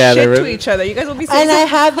ass together. shit to each other. You guys will be saying And I some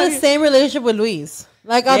have the funny- same relationship with Luis.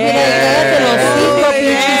 Like, I'll Yes. be like, cállate los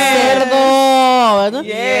Yes. pinche cerdo.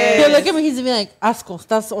 Yes. He'll look at me, he's gonna be like, asco,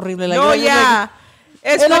 estás horrible. Like, No, like, yeah.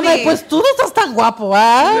 It's and I'm funny. like, pues tú no estás tan guapo,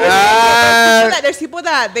 ah? There's people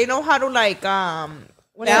that they know how to, like,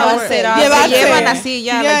 what is Balance that it word? out. Se Llevarse. llevan así,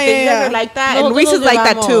 yeah. Yeah, Like, they yeah, guys yeah. are like that. No, And Luis nos is like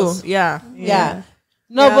that, too. llevamos. Yeah. Yeah.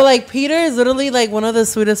 No, but like Peter is literally like one of the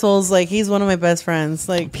sweetest souls. Like he's one of my best friends.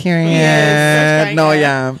 Like Period. Yes, No, that's right,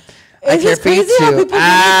 yeah. I it's care just for you crazy how too. people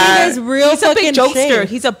think he's real He's a fucking big jokester. shade.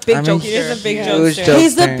 He's a big I mean, jokester. he is a big huge jokester. joke-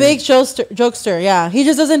 He's the jokester. big jokester. Yeah, he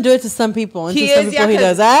just doesn't do it to some people, and He to some is, people yeah. he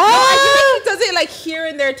does. 'cause- No, I Ah, feel like he does it like here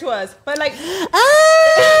and there to us, but like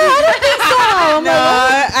I don't think so. No,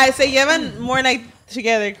 I say llevan more like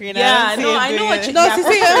together, Karina. yeah, no, I know what you. No, yeah, sí,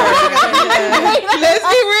 for sí, sure. let's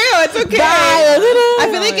be real. It's okay. Bye. I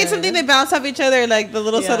feel like it's something they bounce off each other, like the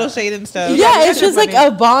little subtle shade and stuff. Yeah, it's just like a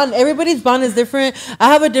bond. Everybody's bond is different. I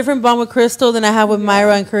have a different bond with Crystal than I have with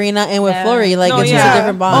Myra and Karina and with Flori. Like No, it's yeah. just a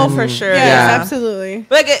different bond. Oh, for sure. Yes, Yeah. absolutely.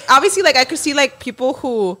 But like obviously, like I could see like people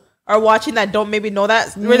who are watching that don't maybe know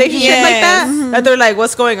that relationship like Yes. that. That they're like,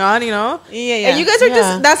 what's going on? You know? Yeah, yeah. And you guys are Yeah.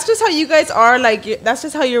 just that's just how you guys are. Like that's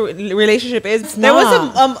just how your relationship is. There was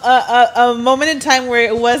not. a moment in time where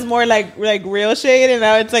it was more like real shade, and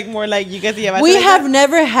now it's like more like you guys. We have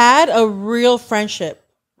never had a real friendship.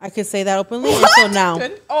 I could say that openly until now.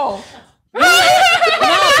 Oh. No,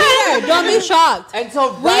 Peter, don't be shocked. And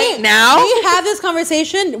so now, We have this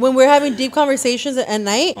conversation when we're having deep conversations at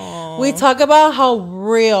night. We talk about how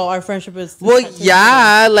real our friendship is. well,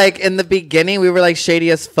 yeah, like in the beginning, we were like shady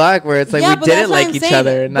as fuck, where it's like Yeah, we but that's didn't what like I'm each saying.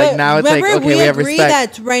 other, and like But now it's like remember, okay, we have agree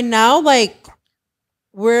respect. that right now, like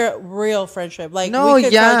we're real friendship. Like No, we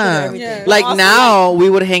could talk to yeah. everything. Like Also, now we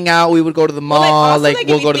would hang out. We would go to the mall. also, Like if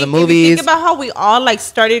we'll you go to the think- if you movies. Think about how we all like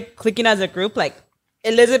started clicking as a group. Like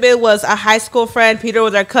Elizabeth was a high school friend, Peter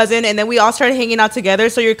was our cousin, and then we all started hanging out together.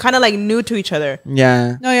 So you're kind of like new to each other.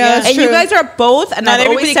 Yeah. No, yeah, that's And true. you guys are both, and Not I've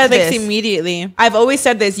always everybody said clicks this. immediately. I've always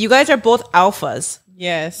said this. You guys are both alphas.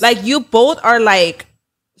 Yes. Like you both are like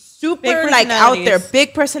super like out there, personalities.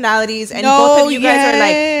 big personalities, and No, both of you guys are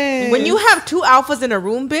yes. like when you have two alphas in a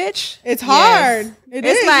room, bitch. It's hard. It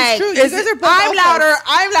is. It's like It's true. You guys are both I'm alphas. louder.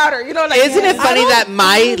 I'm louder. You know, like Isn't it funny that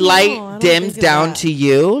my light I don't dims think of down that. to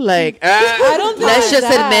you? Like, I don't think let's it's just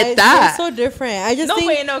admit It's that. so different. I just no think,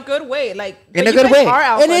 way in a good way. Like In but a you good guys way. are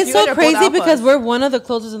alphas. and it's You guys so are both crazy because alphas. we're one of the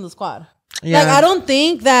closest in the squad. Yeah. Like I don't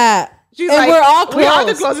think that. She's and like, we're all close. We are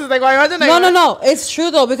the closest. Like why wasn't No. It's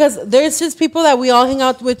true though because there's just people that we all hang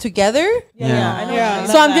out with together. Yeah. I know. Yeah.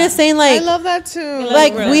 So I'm just saying, I like, love that too.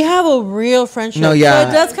 like we have a real friendship. No, yeah. So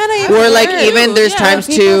it does kind of Or like even there's times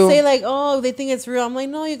people too. say like, oh, they think it's real. I'm like,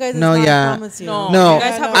 no, you guys. No, it's not, yeah. I promise you. No, You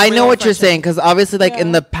guys have a I know real what you're friendship. saying because obviously, like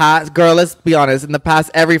in the past, girl, let's be honest. In the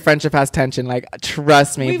past, every friendship has tension. Like,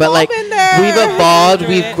 trust me. We've but all like, been there. we've evolved.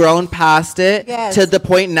 We've grown past it Yes. to the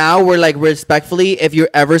point now where, like, respectfully, if you're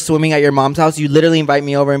ever swimming at your mom's house, you literally invite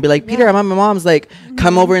me over and be like, Peter, I'm at my mom's. Like,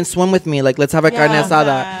 come over and swim with me. Like, let's have a carne Yeah.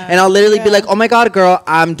 asada. And I'll literally be like, oh my god, girl,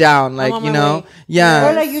 I'm down. Like, on you my know, way. yeah.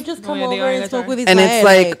 Or like you just come yeah, they over are, and guys smoke are. with these And guys. it's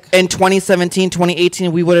like in 2017,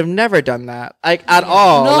 2018, we would have never done that, like at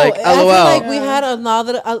all. No, Like, I feel lol. like we had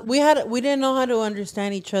another. We didn't know how to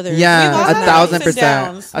understand each other. Yeah, We've all a had thousand ups and percent,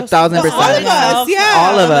 downs. a thousand All of percent. us, yeah.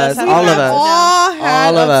 All of us, We all of have us. all had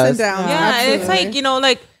All of ups us. and downs. Yeah, and it's Absolutely. like you know,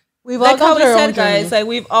 like we've all like how gone we through our said, own guys. journey. Like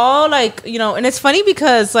we've all like you know, and it's funny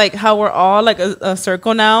because like how we're all like a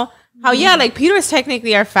circle now. How yeah, like Peter is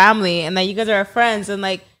technically our family, and that you guys are our friends, and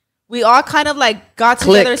like we all kind of like got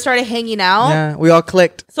together, Clicked. started hanging out. Yeah, we all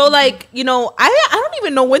clicked. So like you know, I don't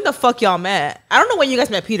even know when the fuck y'all met. I don't know when you guys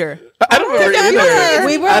met Peter. I don't remember either.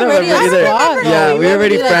 We were I don't already remember a either. squad. Yeah, we were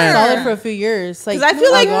already like, friends. solid for a few years. Like, Because I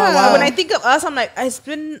feel like wow. when I think of us, I'm like, I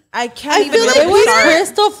can't I even feel like remember it was start.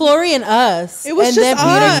 Crystal, Flory, and us. It was and just then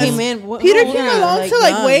us. Peter came in. Peter came along to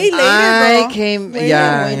like young. way later, I bro. came, Way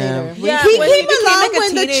yeah, later. yeah. Yeah, He when came became, along like, a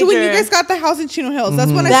when when you teenager. guys got the house in Chino Hills.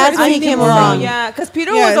 That's when I That's started when he seeing came him along. Yeah, because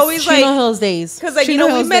Peter Yes. was always Chino like, Hills days. because like you Chino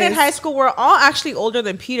know we Hills met in days. high school. We're all actually older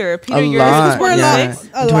than Peter. Peter, A you're lot, We're yeah. 26.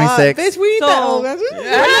 a lot. 26. Bitch, we ain't So- that old.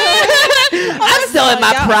 I'm still in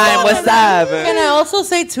my prime. What's up? Can I also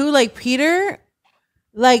say too, like Peter,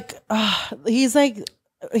 like he's like.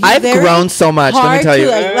 He's I've very grown so much. Let me hard tell to,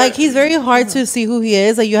 you. like he's very hard to see who he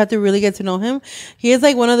is. Like you have to really get to know him. He is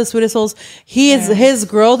like one of the sweetest souls. He is his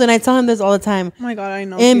growth, and I tell him this all the time. Oh my god, I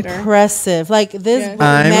know. Peter. Impressive. Like this Yes.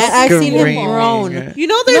 man, I've seen him screaming. grown. You know,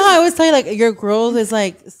 You there's know, I always tell you, like, your growth is,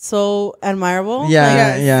 like, so admirable. Yeah, Like,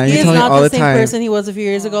 Yes. yeah. he You is tell me not all the the same time. person he was a few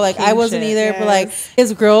years ago. Like, I King wasn't shit. either, but, like, Yes.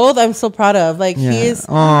 his growth, I'm so proud of. Like, Yeah. he is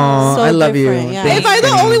Aw, so I love you. different. Yeah. Thank If I'm the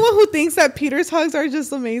you. only one who thinks that Peter's hugs are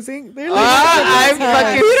just amazing, they're like I'm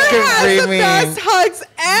fucking Peter has the screaming. best hugs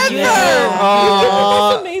ever.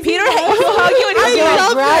 Aw. Peter, he'll hug you and I he'll give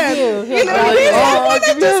love grab him. you. You know, grab he's you. the one Give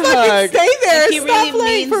that me a just hug. fucking stay there. He Stop really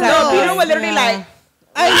playing means for that. real. Peter will literally like.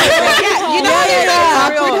 You know, there's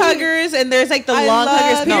awkward huggers and there's like the I long love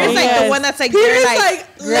huggers. Peter's like Yes. the one that's like Peter's they're like,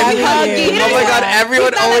 let me grabbing hug you. you. Oh my god,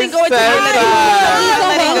 everyone always says that.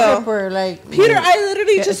 Letting go. Like, Peter, I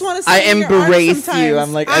literally just want to I sit in your arms embrace sometimes. you.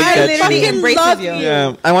 I'm like, I I get literally you. fucking embraces love you. you.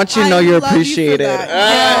 Yeah, I want you to I know you're love you for appreciated. that.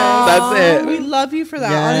 That's We it. love you for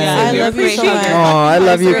that. Yeah. Honestly, I we love you so appreciate much. your Oh, I fucking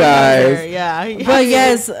love you hugs. guys. Yeah. but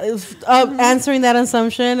yes, answering that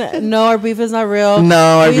assumption, no, our beef is not real. No,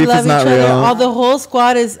 our we beef love is not each other. real. All the whole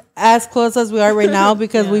squad is as close as we are right now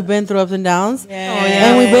because we've been through ups and downs.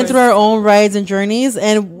 And we've been through our own rides and journeys.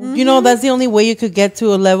 And, you know, that's the only way you could get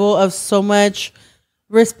to a level of so much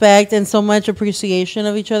respect and so much appreciation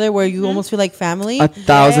of each other where you almost feel like family.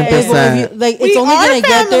 1,000%. Like, We it's only are going to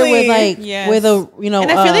get there with, family. like, Yes. with a, you know.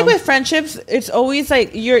 And I feel like with friendships, it's always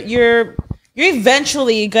like you're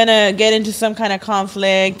eventually gonna get into some kind of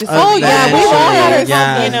conflict. Oh, yeah. We've all had our Yeah.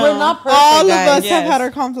 conflicts. You know, We're not perfect, All of guys. us have Yes. had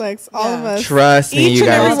our conflicts. All of us. Trust me, Each you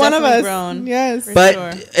and every guys. one of us. Definitely grown. Yes. But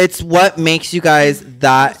sure. it's what makes you guys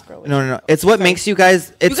that. No. It's what makes you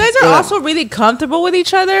guys. It's, You guys are also really comfortable with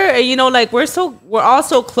each other, and you know, like we're all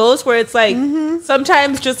so close. Where it's like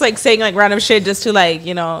sometimes just like saying like random shit just to like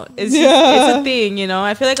you know, it's a thing. You know,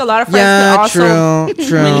 I feel like a lot of friends Yeah, can also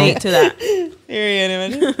true. relate to that.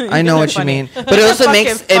 I know what you mean, but it also Fucking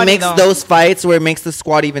makes funny, makes though. those fights where it makes the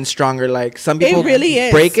squad even stronger. Like some people really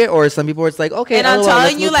is. break it, or some people it's like okay. And I'm LOL, telling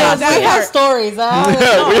let's you, move like, past We it. have stories. We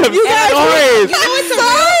have You guys, stories. I'm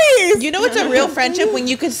sorry. face. You know, it's a real friendship when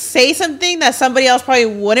you could say something that somebody else probably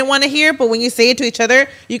wouldn't want to hear, but when you say it to each other,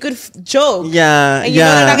 you could joke. Yeah, And you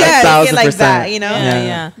know they're not gonna take it like 1,000%. that. You know,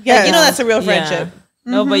 Yeah. you know that's a real friendship.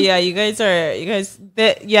 No, but yeah, you guys,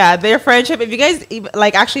 their friendship. If you guys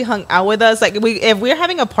like actually hung out with us, like if we're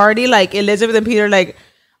having a party, like Elizabeth and Peter, like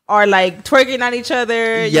are like twerking on each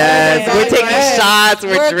other. Yes, we're taking shots.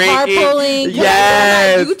 We're drinking. Carpooling.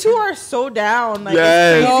 Yes, Like, you two are so down. Like,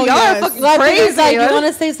 Yes. it's crazy. Y'all are fucking Like, crazy. it's like, you want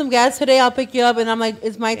to save some gas today? I'll pick you up, and I'm like,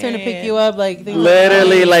 it's my turn to pick you up. Like, things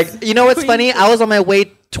literally, like that. like, you know what's funny? I was on my way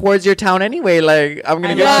towards your town anyway. Like, I'm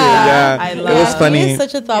gonna get you. love- Yeah, I it love- was He funny. is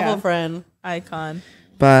such a thoughtful Yeah. friend. Icon.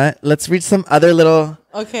 But let's read some other little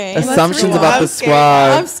Okay. assumptions read about them. the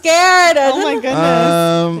squad. I'm scared. Oh my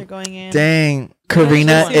goodness. They're going in. Dang,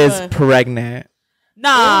 Karina Which is one? pregnant.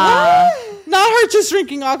 Nah. Not her just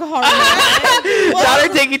drinking alcohol. Y'all are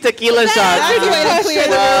taking tequila shots. That's the way to clear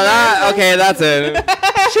the Okay, that's it.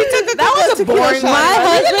 That was a boring one. My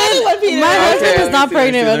husband is not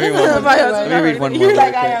pregnant. Let me read one more. You're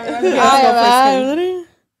like, I am.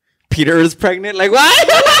 Peter is pregnant. Like what?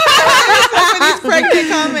 pregnant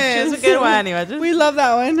comments. It's a good one anyway. We love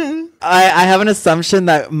that one. I have an assumption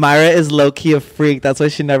that Myra is low key a freak. That's why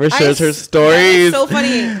she never shows her stories. So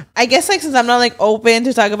funny. I guess like since I'm not like open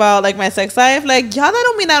to talk about like my sex life, like y'all, that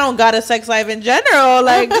don't mean I don't got a sex life in general.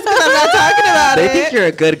 Like just because I'm not talking about They it. think you're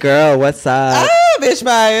a good girl. What's up? Bitch,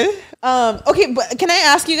 bye. Okay, but can I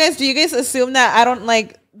ask you guys? Do you guys assume that I don't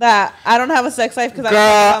have a sex life? Because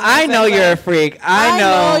Girl, I know you're a freak. I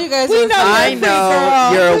know. you guys We are know I you're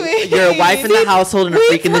a freak, know girl. you're a wife in the household and a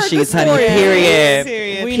freak in the sheets, honey. Period.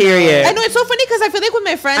 Period. I know it's so funny because I feel like with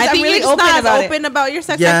my friends, I I'm think really you're just open not about open it. about your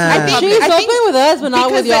sex Yeah. life. I think- She's I think- open with us, but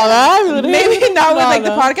not with because y'all. Maybe not with like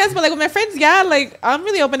the No. podcast, but like with my friends, yeah, like I'm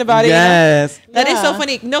really open about it. Yes. You know? That is so Yeah.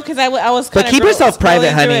 funny. No, because I was. But keep yourself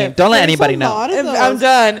private, honey. Don't let anybody know. I'm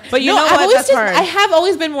done. But you No, know I've what? always That's just- hard. I have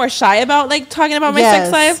always been more shy about like talking about my Yes.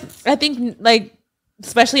 sex life. I think like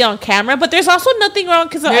especially on camera. But there's also nothing wrong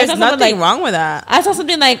because There's nothing wrong with that. I saw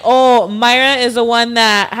something like, oh, Myra is the one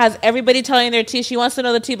that has everybody telling their tea. She wants to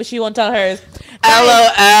know the tea, but she won't tell hers. LOL.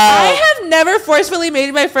 I have never forcefully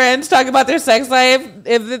made my friends talk about their sex life.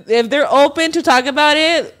 If they're open to talk about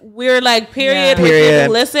it, we're like, period. Yeah. We're here to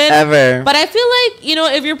Period. listen. Ever. But I feel like, you know,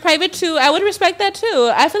 if you're private too, I would respect that too.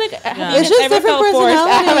 I feel like It's just different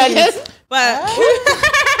personalities. But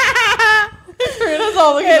That's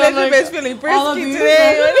all looking hey, at Elizabeth's feeling all of frisky you.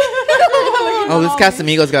 today. Oh, this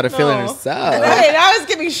Casamigo's got a feeling herself. Okay, now it's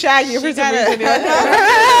getting shaggy for some reason.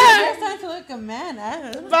 It's time to look a man.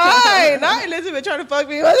 Fine, not Elizabeth trying to fuck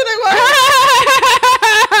me. Wasn't it?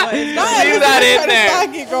 Leave that in there.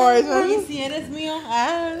 ¿Y si eres mío?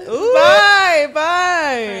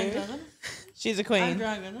 Bye. She's a queen.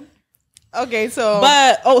 Okay, so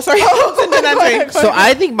But sorry. So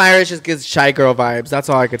I think Myra just gives shy girl vibes. That's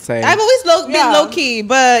all I could say. I've always been low key,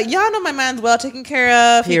 but y'all know my man's well taken care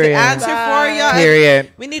of. He Period. can answer for y'all.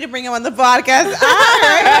 Period. We need to bring him on the podcast.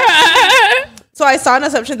 So I saw an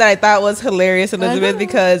assumption that I thought was hilarious, Elizabeth,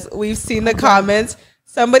 because we've seen the comments.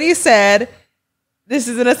 Somebody said, this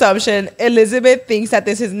is an assumption. Elizabeth thinks that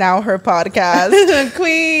this is now her podcast.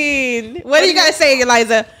 Queen. What do you guys say,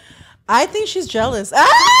 Eliza? I think she's jealous. No.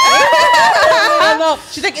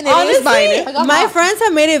 She's like, in Honestly, mine. my friends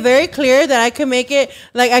have made it very clear that I could make it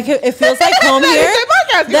like it feels like home here.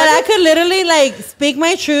 That I could literally like speak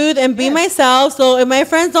my truth and be myself. So if my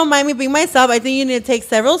friends don't mind me being myself, I think you need to take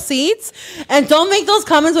several seats and don't make those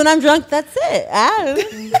comments when I'm drunk. That's it.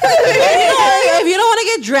 If you don't want to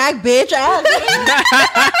get dragged, bitch. I'm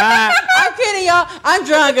kidding, y'all. I'm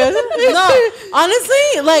drunk. No,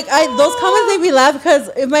 honestly, like those comments make me laugh because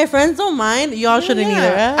if my friends don't mind, y'all shouldn't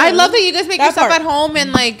either. I love that you guys make That yourself part. at home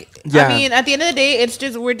and like. Yeah. I mean, at the end of the day, it's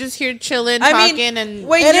just we're just here chilling, talking, and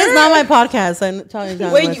It is not my podcast. I'm telling you.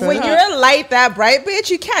 when you're a light that bright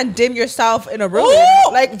bitch, you can't dim yourself in a room.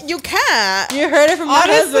 Like you can't. You heard it from my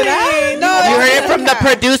husband. No, You heard it from the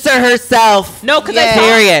producer herself. No, because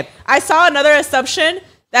Period. I saw another assumption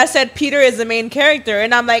that said Peter is the main character,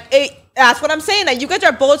 and I'm like, hey, that's what I'm saying. Like you guys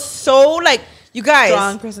are both so like. You guys,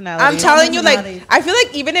 Strong personality. I'm telling you, like, Personality. I feel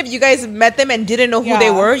like even if you guys met them and didn't know who they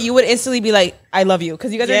were, you would instantly be like, I love you.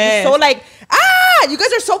 Because you guys are just so like, you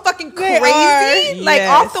guys are so fucking crazy. Like,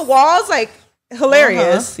 off the walls, like,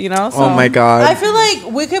 hilarious, you know? So, Oh my god. I feel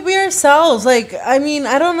like we could be ourselves. Like, I mean,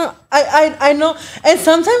 I don't know. I know. And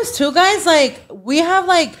sometimes too, guys, like we have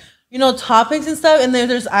like, you know, topics and stuff, and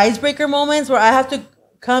there's icebreaker moments where I have to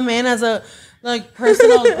come in as a like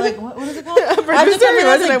personal like what is it called? I have to come in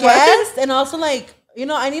as a guest and also like You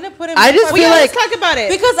know, I need to put it. I just feel like let's talk about it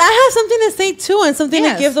because I have something to say too, and something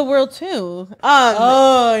to give the world too.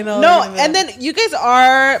 I know. No, and then you guys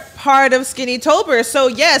are part of Skinnytober, so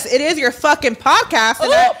yes, it is your fucking podcast. And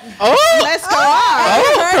let's go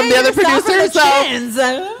on. from the other producer.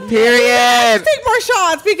 Period. Let's take more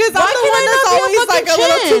shots because I'm the one that's always like a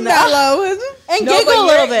little too mellow. And giggle a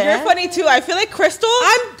little bit. You're funny too. I feel like Crystal.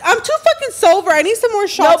 I'm too fucking sober. I need some more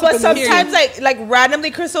shots. No, but sometimes like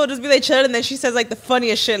randomly Crystal will just be like chilling, and then she says like the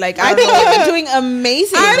funniest shit. Like I think you've been doing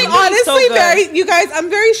amazing. I'm honestly you guys. I'm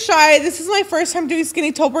very shy. This is my first time doing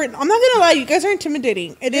Skinnytober. I'm not gonna lie, you guys are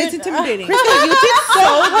intimidating. It is intimidating. Crystal, you did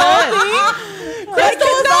so good. Crystal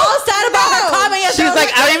was all sad about her comment. She's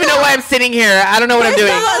like, I don't even know why I'm sitting here. I don't know what I'm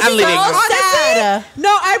doing. I'm leaving. Sad. No,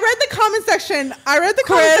 I read the comment section. I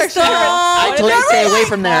told you to stay away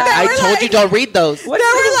from there. I told you don't read those. They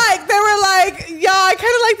were like, yeah, I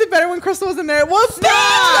kind of liked it better when Crystal was in there. Well,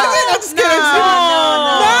 I'm just kidding.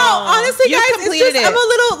 No, honestly, guys, it's just I'm a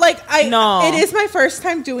little like it is my first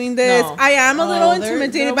time doing this. I am a little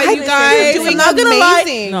intimidated by you guys. I'm not gonna lie.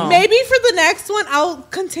 Maybe for the next one, I'll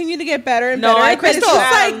continue to get better and better. But it's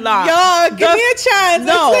just like, yo, give me a chance. It's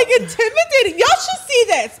like intimidating. Y'all should see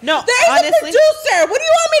this. No, there's a producer. What do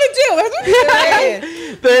you want me to do?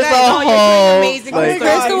 There's a whole. Amazing.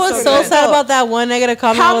 Crystal was so sad about that one negative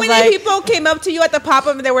comment. How many people came up to you at the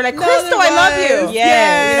pop-up and they were like, Crystal, I love you.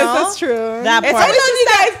 Yes, that's true. That part. I love you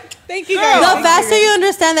guys. Thank you guys. The faster you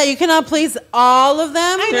understand that you cannot please all of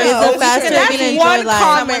them, the faster you're gonna enjoy life.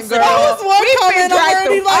 Comment, girl. That was one comment.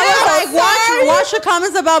 I was like, watch the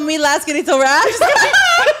comments about me last getting to rap.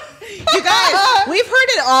 You guys, we've heard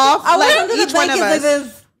it all. Like each one of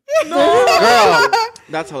us. Girl,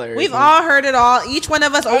 that's hilarious. We've all heard it all. Each one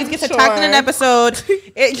of us always gets attacked in an episode.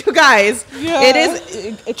 You guys, it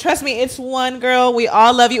is. Trust me, it's one girl. We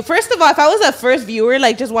all love you. First of all, if I was a first viewer,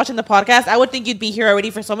 like just watching the podcast, I would think you'd be here already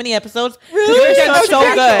for so many episodes. Really, you're so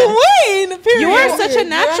good. You are such a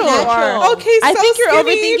natural. Okay, I think you're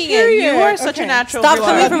overthinking it. You are such a natural. Stop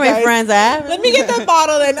coming for my friends. Let me get that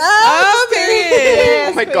bottle then.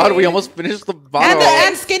 Oh my god, we almost finished the bottle.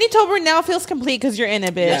 And Skinnytober now feels complete because you're in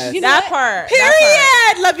it, bitch. Yes. That part.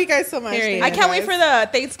 Period. Love you guys so much. I can't wait for the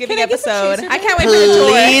Thanksgiving episode. I can't wait for the tour.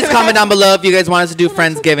 Please comment down below if you guys want us to do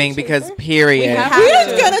Friendsgiving because period.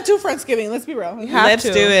 We're gonna do Friendsgiving. Let's be real. Let's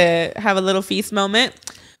do it. Have a little feast moment.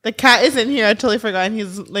 The cat isn't here. I totally forgot.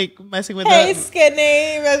 He's like messing with Hey,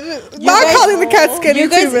 Skinny. Not calling the cat Skinny. You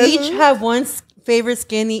guys each have one favorite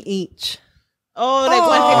Skinny each. Oh, like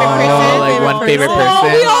one favorite person. Like one favorite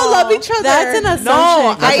person. We all love each other. That's an assumption.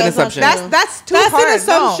 No, that's an assumption. That's too That's hard. an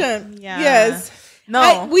assumption. No. Yeah. Yes.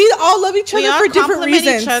 No, we all love each other for different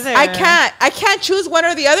reasons. Each other. I can't choose one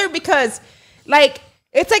or the other because, like,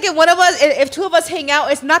 it's like if two of us hang out,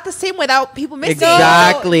 it's not the same without people missing.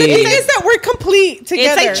 Exactly. It is that we're complete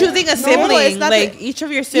together. It's like choosing a sibling. Like each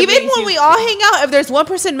of your siblings. Even when we all hang out, if there's one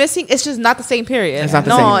person missing, it's just not the same. Period. It's not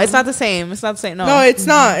the same. It's not the same. It's not the same. No, it's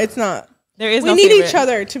not. It's not. There is. We need each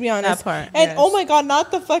other, to be honest. That part. And oh my god, not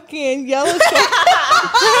the fucking yellow shit.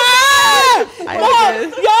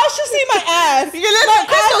 Y'all should see my ass. You're like,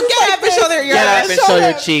 Crystal, get up and show their Get up and show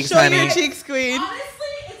your cheeks, honey. Show your cheeks, queen. Honestly,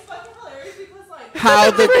 it's fucking hilarious because like how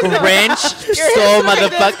the Grinch stole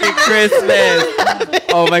motherfucking Christmas.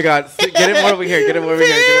 Oh my god. Get him more over here. Get him over here.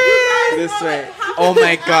 Get him this way. Oh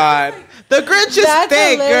my god. The Grinch is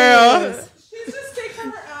thick, girl. she's just thick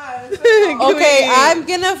from her ass. Okay, I'm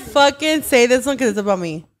gonna fucking say this one because it's about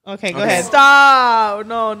me. Okay, go ahead. Stop.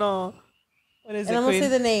 No. What is And it, I'm gonna queen? say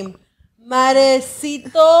the name.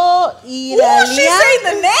 Marecito She's Iralia. saying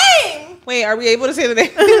the name. Wait, are we able to say the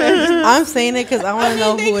name? I'm saying it because I want to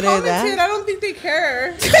know who it is. I don't think they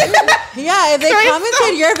care. Yeah, if they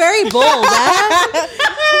commented, you're very bold.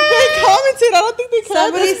 They commented. I don't think they care.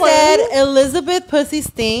 Somebody said Elizabeth pussy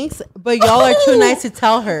stinks, but y'all are too nice to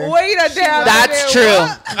tell her. Wait a damn. That's true.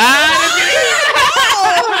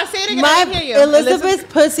 Say it again. I didn't hear you. Elizabeth's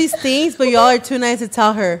pussy stinks, but y'all are too nice to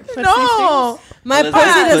tell her. No. My Elizabeth's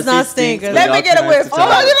pussy does not pussy stink. stinks, Let me y'all get too a nice whiff. to tell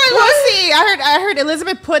her. We'll see. I heard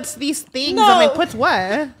Elizabeth puts these things. No. I mean, puts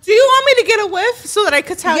what? Do you want me to get a whiff so that I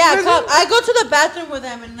could tell Yeah, you? come, I go to the bathroom with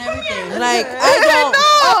them and everything. Like, I don't.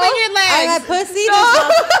 Open your My legs. pussy does not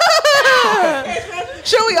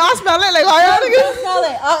Should we all smell it? Like, why y'all don't smell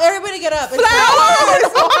it. Oh, everybody get up. It's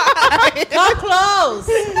not close.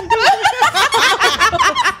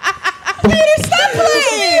 Stop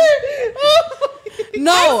playing.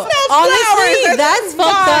 No, honestly, that's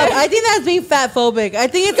fucked up. I think that's being fat phobic. I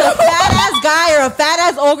think it's a fat ass guy or a fat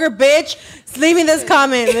ass ogre bitch leaving this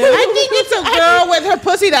comment. I think it's a girl with her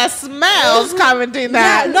pussy that smells commenting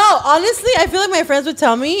that. Yeah, no, honestly, I feel like my friends would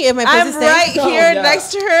tell me if my pussy I'm right here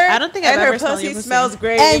next to her. I don't think I've ever her smelled pussy your pussy. smells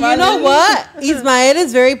great. And you know what? Ismael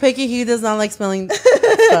is very picky. He does not like smelling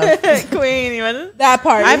stuff. Queen, you know? That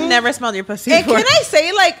part. I've never smelled your pussy And before. can I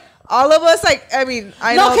say, like, all of us, like, I mean,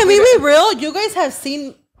 I know. No, can we be real? You guys have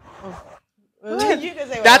seen...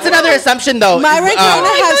 That's another assumption, though. Myra and Karina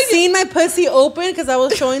have seen my pussy open because I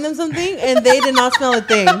was showing them something and they did not smell a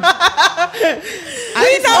thing. We know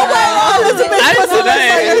what Elizabeth's pussy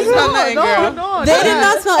looks like. They did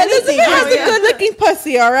not smell anything. Elizabeth has a good looking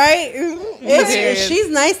pussy, all right? She's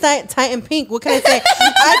nice, tight, and pink. What can I say?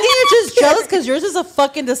 I think you're just jealous because yours is a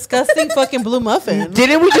fucking disgusting fucking blue muffin.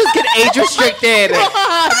 Didn't we just get age restricted? And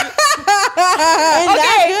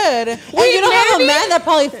that's good. And you don't have a man that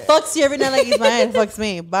probably fucks you every night like he's mine. Fucks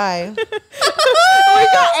me. Bye. We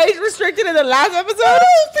got age restricted in the last episode.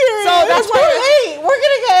 So that's why We're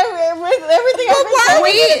gonna get everything. But why are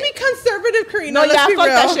we gonna be conservative, Karina? No, yeah, Let's be fuck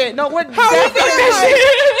real. that shit. No, we're How are we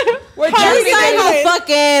gonna We're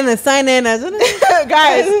sign in as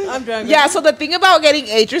guys. I'm drunk. Yeah, so the thing about getting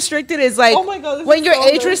age restricted is like, Oh my God, this when is you're so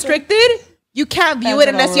age good. restricted, you can't view it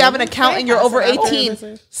unless you have an account and you're over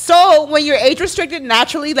 18. So when you're age restricted,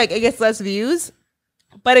 naturally, like, it gets less views.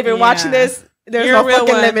 But if you're watching this, there's You're no a real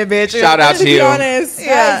fucking one. limit, bitch. Shout out to To be you. honest.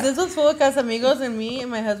 Guys, this was full of Casamigos and me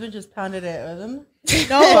and my husband just pounded it with him.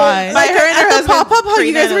 No, By like her and her at the husband, pop up, how you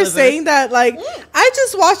Karina guys and were Elizabeth. saying that, like, I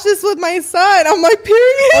just watched this with my son. I'm like,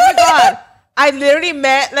 period. Oh my God. I literally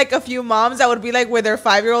met like a few moms that would be like with their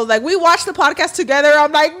 5-year-old, like, we watched the podcast together.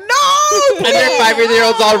 I'm like, no. And their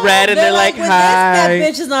 5-year-olds all red, and they're like, with this, that hi.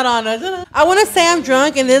 bitch is not on us. I want to say I'm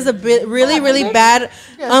drunk, and this is a bit really bad,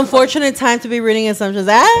 unfortunate time to be reading assumptions.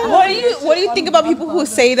 What do you think about people who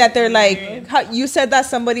say that they're like, how, you said that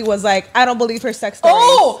somebody was like, I don't believe her sex story.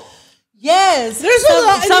 Oh, yes. There's a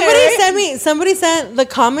lot in Somebody sent the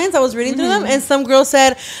comments. I was reading through them, and some girl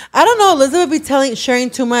said, I don't know, Elizabeth be sharing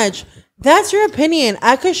too much. That's your opinion.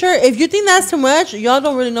 I could share. If you think that's too much, y'all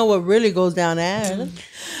don't really know what really goes down there.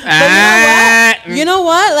 But you know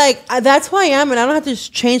what? Like, that's who I am, and I don't have to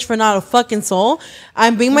change for not a fucking soul.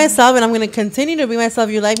 I'm being myself, and I'm going to continue to be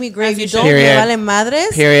myself. You like me, great. If you don't, me vale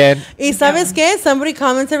madres. Period. Y sabes qué? Somebody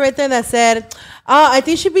commented right there that said, I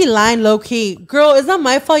think she'd be lying low key. Girl, it's not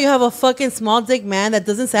my fault you have a fucking small dick man that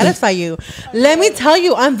doesn't satisfy you. Let me tell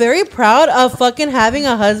you, I'm very proud of fucking having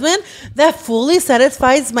a husband that fully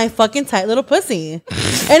satisfies my fucking tight little pussy.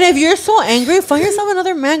 And if you're so angry, find yourself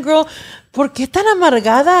another man, girl. ¿Por qué tan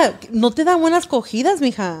amargada? No te dan buenas cogidas,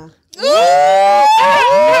 mija.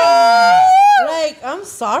 Like, I'm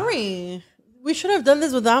sorry. We should have done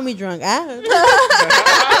this without me drunk. Because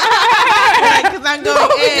I'm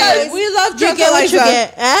going in. We love you get what you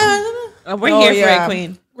get. We're here for it,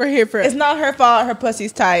 Queen. We're here for it. It's not her fault. Her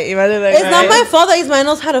pussy's tight. It's not my fault that Ismael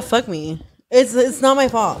knows how to fuck me. It's not my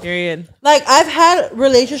fault. Period. Like, I've had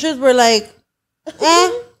relationships where, like,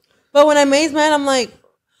 but when I met Ismael, I'm like,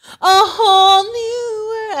 a whole new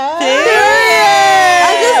world. I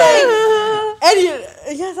just like,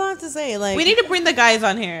 and that's all I have to say. Like, We need to bring the guys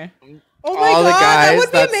on here. Oh my All God, the guys, that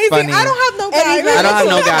would be that's amazing. funny. I don't have no guy. I don't have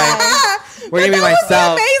no guy. We're gonna be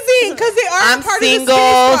myself. Amazing, because they are I'm part single,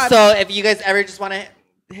 of the Skinnies so if you guys ever just want to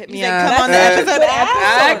hit me up, come on the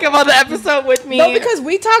episode. come on the episode with me. No, because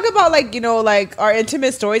we talk about like, you know, like our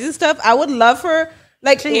intimate stories and stuff. I would love for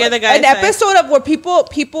like To hear the guys an say. episode of where people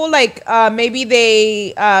like maybe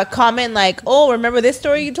they comment like, oh, remember this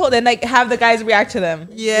story you told, and like have the guys react to them.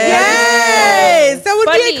 Yes, that would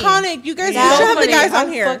Funny. be iconic. You guys Yeah. should have the Funny. guys on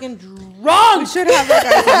I'm here. fucking Wrong. We should have the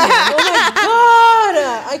guys on here. oh my God.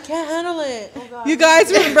 I can't handle it. Oh God. You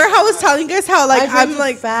guys remember how I was telling you guys how like I drove I'm too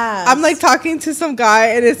like fast. I'm like talking to some guy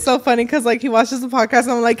and it's so funny because like he watches the podcast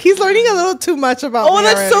and I'm like he's learning a little too much about Oh, me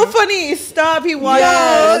that's so already. funny. Stop. He watched.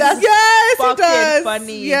 Yes, Oh, that's yes, he fucking does.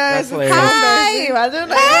 funny. Yes, That's hilarious. Hi. Imagine,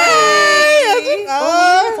 like, Hey,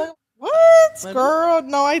 Oh, what, girl?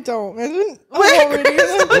 No, I don't. I didn't. Already.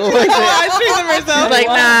 She's like,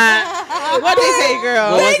 nah. what they say,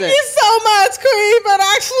 girl? What was Thank it? you so much, Queen. But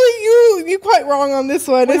actually, you quite wrong on this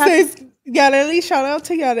one. It says Yareli. Shout out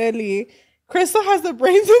to Yareli. Crystal has the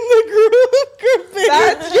brains in the group.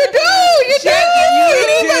 You do.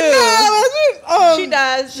 She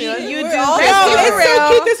does. You do. No, Let's keep it it's so real.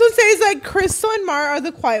 cute. This one says like Crystal and Mar are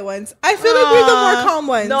the quiet ones. I feel like we're the more calm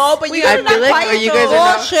ones. No, but you I are feel not like quiet, you guys though. are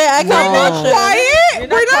not. Bullshit. I can't No. bullshit. quiet. You're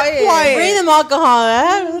not We're not quiet. quiet. Bring them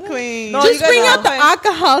alcohol. Queen. No, Just you guys bring are out the quiet.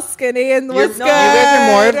 alcohol, Skinny, and what's You good. guys are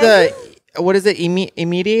more of the what is it?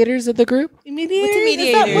 Mediators of the group. Mediators. What's a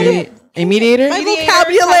mediator? A mediator? My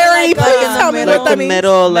vocabulary. Please tell me what that means.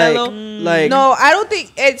 Middle, like no, I don't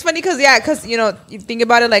think it's funny because you know, you think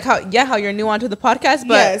about it like how you're new onto the podcast,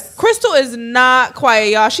 but Crystal is not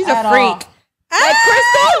quiet, y'all. She's a freak. Like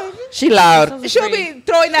Crystal, she loud. She'll be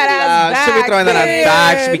throwing that ass back. She'll be throwing that ass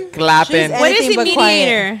back. She'll be clapping. What is a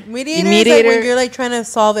mediator? Mediator is like when you're like trying to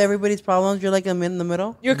solve everybody's problems. You're like in the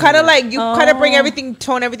middle. You're kind of like bring everything,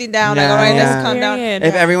 tone everything down. Like, all right, let's calm down.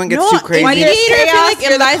 If everyone gets too crazy, mediator, I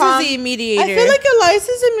feel like Eliza's the mediator. I feel like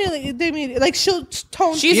Eliza's the mediator. Like she'll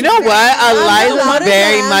tone. You know what? Eliza's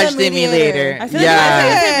very much the mediator. I feel like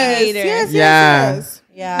Eliza's the mediator. Yes.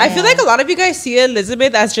 Yeah, I feel like a lot of you guys see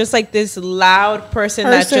Elizabeth as just like this loud person.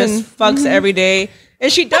 that just fucks every day.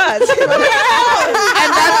 And she does. And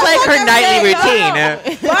that's like her nightly routine.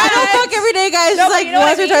 Well, I don't fuck every day, guys. No, just like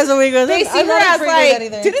once or twice a week. They see her as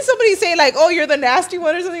like, didn't somebody say like, oh, you're the nasty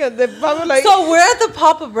one or something? Like, so we're at the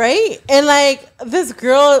pop-up, right? And like this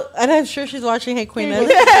girl, and I'm sure she's watching Hey Queen.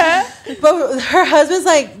 But her husband's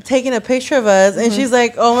like taking a picture of us. And she's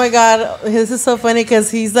like, oh my God, this is so funny because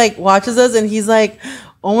he's like watches us and he's like,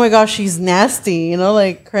 oh my gosh, she's nasty, you know,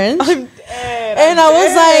 like cringe. I'm dead. And I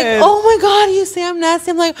was like, oh my God, you say I'm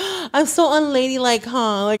nasty. I'm like, I'm so unladylike,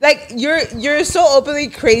 huh? Like you're so openly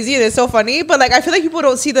crazy and it's so funny, but like I feel like people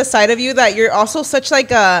don't see the side of you that you're also such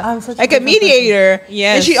like a mediator.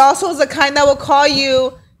 Yes. And she also is the kind that will call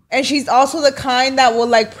you. And she's also the kind that will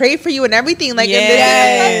like pray for you and everything. Like,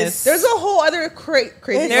 there's a whole other crazy.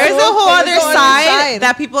 There's a whole other side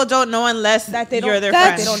that people don't know unless you're their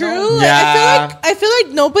friend. That's true. Yeah. I feel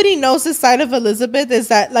like nobody knows the side of Elizabeth is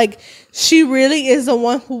that like she really is the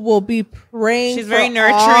one who will be praying. She's very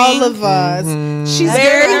nurturing. All of us. She's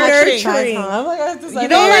very nurturing. You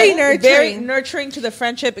know, like very nurturing to the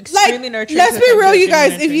friendship. Extremely nurturing. Let's be real, you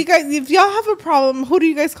guys. If y'all have a problem, who do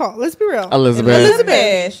you guys call? Let's be real.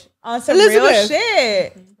 Elizabeth. On some real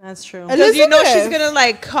shit. That's true. Because you know she's gonna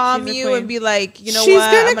like calm you and be like, you know what?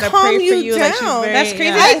 I'm gonna pray for you. Like, she's very,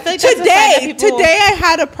 that's crazy. Today I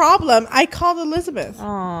had a problem. I called Elizabeth.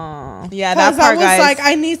 Oh, yeah, that part, I was like,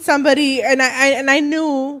 I need somebody, and I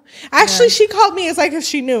knew. Actually, she called me. It's like if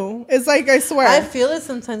she knew. It's like I swear. I feel it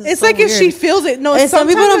sometimes. It's so like weird. If she feels it. No, and some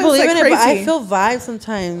people don't believe in it, crazy. but I feel vibes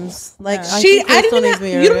sometimes. Like you don't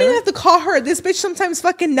even have to call her. This bitch sometimes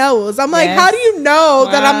fucking knows. I'm like, how do you know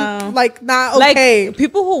that I'm like not okay? Like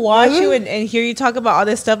people who watch you and hear you talk about all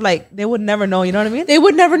this stuff, like they would never know. You know what I mean? They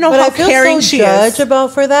would never know how caring she is. I feel so judged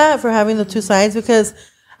about for having the two sides because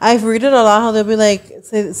I've read it a lot. How they'll be like,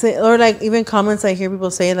 say, or like even comments I hear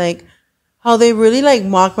people say like how they really like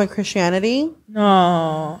mock my Christianity.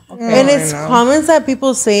 No, and it's comments that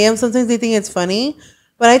people say, and sometimes they think it's funny.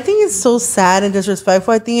 But I think it's so sad and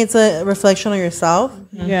disrespectful. I think it's a reflection on yourself.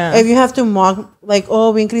 Yeah. If you have to mock, like,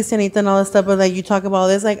 oh, being Cristianita and all that stuff, but like you talk about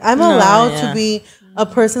this, like I'm allowed to be a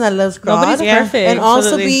person that loves God. Nobody's perfect. And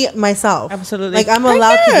also be myself. Absolutely. Like I'm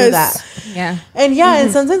allowed to do that. Yeah. And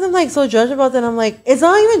and sometimes I'm like so judged about that. I'm like, it's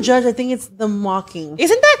not even judged. I think it's the mocking.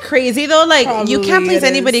 Isn't that crazy though? Like you can't please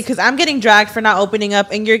anybody because I'm getting dragged for not opening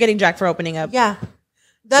up and you're getting dragged for opening up. Yeah.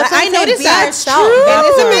 That's I noticed that's true.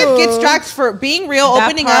 Elizabeth gets dragged for being real,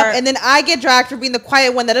 opening up, and then I get dragged for being the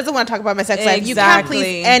quiet one that doesn't want to talk about my sex life. You can't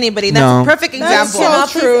please anybody. That's a perfect example.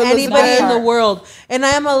 That's so true. Anybody in the world, and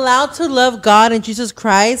I am allowed to love God and Jesus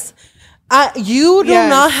Christ. You do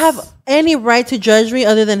not have any right to judge me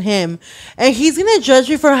other than Him, and He's gonna judge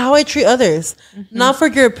me for how I treat others, not for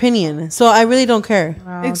your opinion. So I really don't care.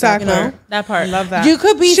 Wow, exactly. You know? That part, love that. You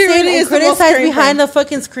could be sitting and criticize behind the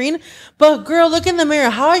fucking screen, but girl, look in the mirror.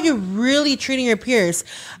 How are you really treating your peers?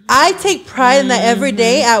 I take pride in that every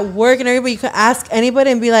day at work and everybody. You could ask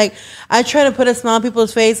anybody and be like, I try to put a smile on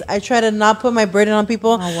people's face. I try to not put my burden on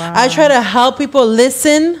people. Oh, wow. I try to help people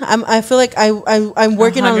listen. I feel like I'm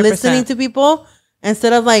working 100%. On listening to people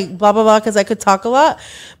instead of like blah blah blah because I could talk a lot,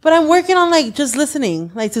 but I'm working on like just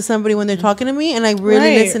listening like to somebody when they're talking to me and like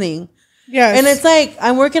really listening. Yes, and it's like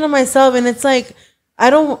I'm working on myself, and it's like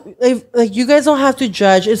I don't like you guys don't have to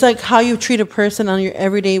judge. It's like how you treat a person on your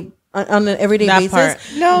everyday. On an everyday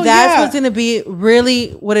basis, that's what's going to be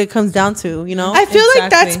really what it comes down to, you know. I feel like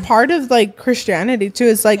that's part of like Christianity too.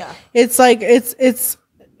 It's like it's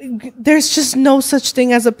there's just no such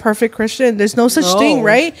thing as a perfect Christian. There's no such thing,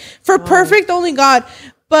 right? For perfect only God.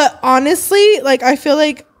 But honestly, like I feel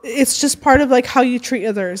like it's just part of like how you treat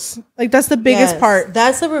others. Like that's the biggest part.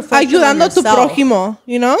 That's a reflection on yourself. Ayudando tu prójimo,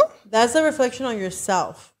 you know? That's a reflection on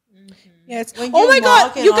yourself. Yes. Oh my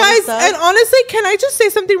God, you guys, and honestly, can I just say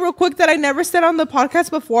something real quick that I never said on the podcast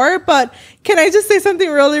before? But can I just say something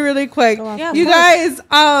really, really quick? Yeah, you guys,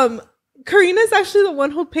 Karina's actually the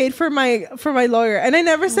one who paid for my lawyer, and I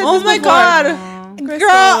never said. Oh my God. Girl,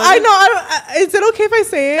 I know. Is it okay if I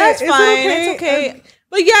say it? That's Is fine. It It's okay.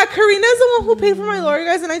 But yeah, Karina's the one who paid for my lawyer,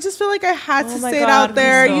 guys, and I just feel like I had to say it out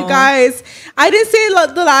there, you guys. I didn't say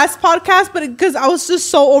it the last podcast, but because I was just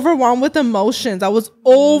so overwhelmed with emotions. I was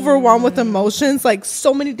overwhelmed with emotions, like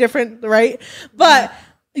so many different, right? But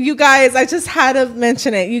you guys, I just had to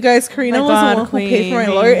mention it. You guys, Karina was the one who paid for my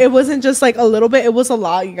lawyer. It wasn't just like a little bit. It was a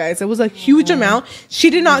lot, you guys. It was a huge amount. She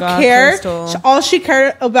did not care. All she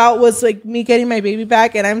cared about was like me getting my baby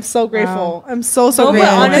back. And I'm so grateful. I'm so grateful. But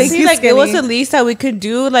honestly, like it was the least that we could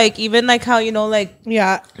do. Like even like how, you know, like,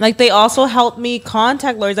 like they also helped me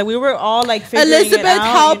contact lawyers. Like we were all like figuring Elizabeth it out,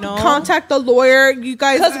 helped you know? contact the lawyer. You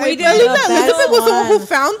guys, because we did. Elizabeth was the one who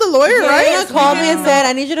found the lawyer, right? Karina called me and said,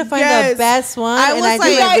 I need you to find the best one. I was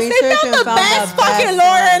like, guys, they found the best fucking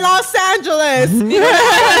lawyer in Los Angeles.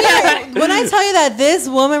 When I tell you that this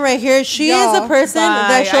woman right here, she is a person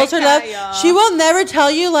that shows her love. She will never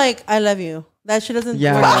tell you like, I love you. That she doesn't.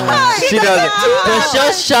 Yeah, she doesn't. But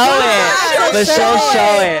she'll show it. But she'll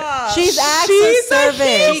show it. She's acts of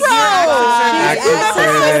service. She's acts of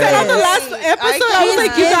service. On the last episode, I was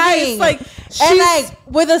like, you guys, like. And like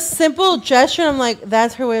with a simple gesture, I'm like,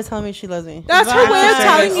 that's her way of telling me she loves me. That's her way of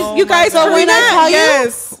telling me. You guys, so when I tell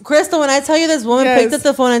you, Crystal, when I tell you this woman picked up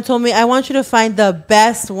the phone and told me, I want you to find the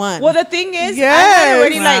best one. Well, the thing is, I had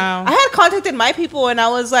already like I had contacted my people and I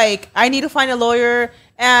was like, I need to find a lawyer,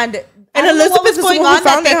 and Elizabeth was going on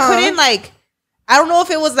that they couldn't like. I don't know if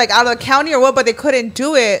it was like out of the county or what, but they couldn't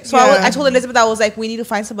do it. So I told Elizabeth, I was like, we need to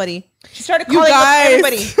find somebody. She started calling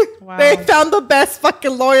everybody. They found the best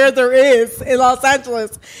fucking lawyer there is in Los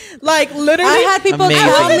Angeles. Like literally, I had people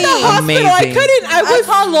tell me. I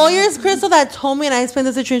called lawyers, Crystal, that told me, and I explained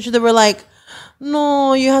the situation. They were like,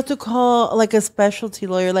 no, you have to call like a specialty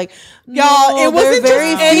lawyer. Like, y'all, it wasn't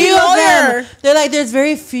very few of them. They're like, there's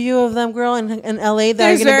very few of them, girl, in LA. That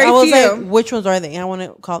are gonna, I was like, which ones are they? I want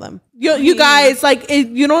to call them. You guys, like,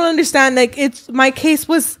 you don't understand. Like, my case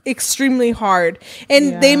was extremely hard,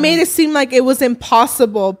 and they made it seem like it was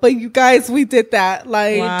impossible. But you guys, we did that.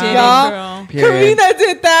 Like, y'all, Karina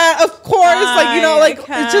did that, of course. Like, you know, like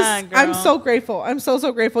it's just. Girl. I'm so grateful. I'm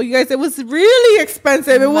so grateful. You guys, it was really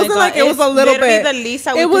expensive. It wasn't like it was a little bit. The least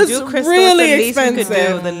that it we was could do, Crystal, really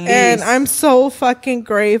expensive, and I'm so fucking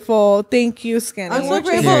grateful. Thank you, Skinny. I'm so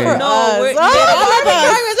grateful for us.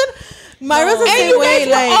 Myra's the same way.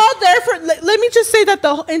 Like, all there for. Let me just say that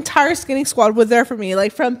the entire Skinny squad was there for me.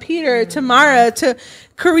 Like from Peter to Mara to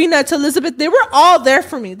Karina to Elizabeth, they were all there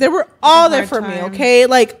for me. They were all there for me. Okay,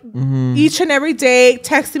 like each and every day,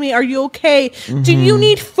 texting me, "Are you okay? Do you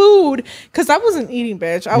need food?" Because I wasn't eating,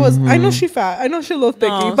 bitch. I was. I know she fat. I know she a little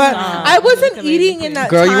thicky, but I wasn't eating in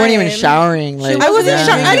that. Girl, you weren't even showering. Like I wasn't.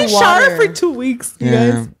 I didn't shower for 2 weeks. You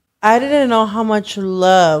guys. I didn't know how much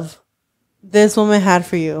love this woman had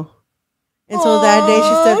for you. Until that day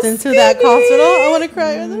she stepped into that hospital. I want to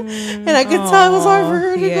cry with her. And I could tell it was hard for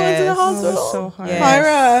her to go into the hospital. So hard.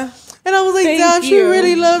 Myra. And I was like, damn, she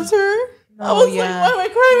really loves her. I was like, why am I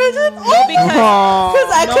crying?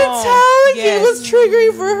 Because I could tell like it was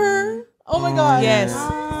triggering for her. Oh my God. Yes.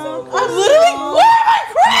 I'm literally, why am I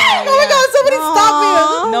crying? Oh my God, somebody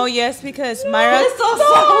stop me. No, yes, because Myra.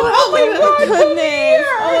 Oh my goodness.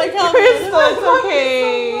 Oh my God. Crystal, it's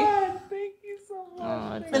okay.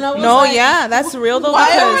 No, yeah, that's real though. Why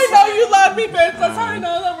do I know you love me, bitch? That's how I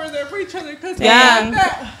know that we're there for each other. Because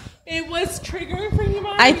it was triggering for you,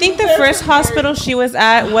 Mom. I think the first hospital she was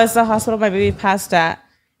at was the hospital my baby passed at.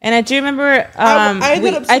 And I do remember,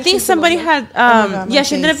 I think somebody had,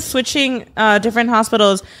 she ended up switching different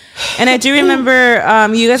hospitals. And I do remember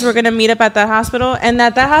you guys were going to meet up at that hospital. And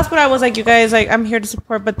at that hospital, I was like, you guys, like, I'm here to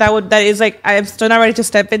support. But that is like, I'm still not ready to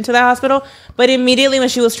step into that hospital. But immediately when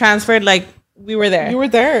she was transferred, like, we were there. You were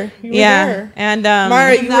there. You were there. And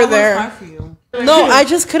Mara, you were there. No, I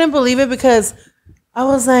just couldn't believe it because I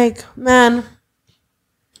was like, man,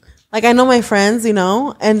 like I know my friends, you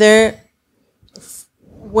know, and they're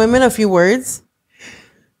women of few words,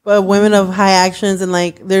 but women of high actions and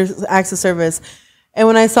like there's acts of service. And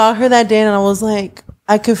when I saw her that day, and I was like,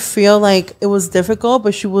 I could feel like it was difficult,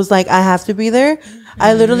 but she was like, I have to be there.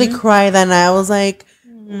 I literally cried that night. I was like,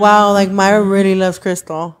 wow, like Myra really loves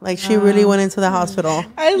Crystal. Like she really went into the hospital.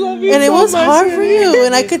 I love you, and it was hard for you,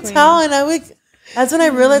 and I could tell. And that's when I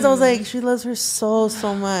realized I was like, she loves her so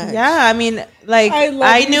much. Yeah, I mean, like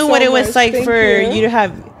I knew what it was like for you to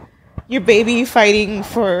have your baby fighting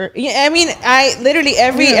for. Yeah, I mean, I literally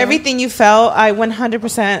everything you felt, I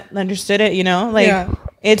 100% understood it. You know, like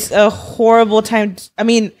it's a horrible time. I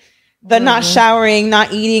mean. The not showering,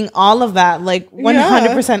 not eating, all of that, like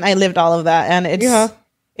 100%, I lived all of that, and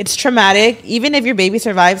it's traumatic. Even if your baby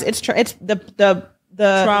survives, it's the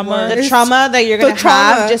the trauma that you're gonna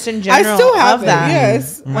have just in general. I still have that.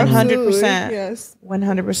 Yes, 100%. Yes,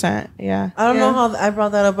 100%. Yeah. I don't know how I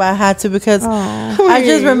brought that up, but I had to because I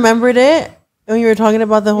just remembered it when you were talking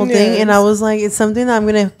about the whole thing, and I was like, it's something that I'm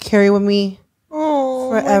gonna carry with me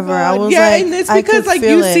forever. I was like, and it's because like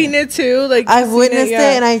you've seen it too. Like I've witnessed it,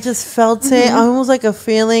 and I just felt it. Almost like a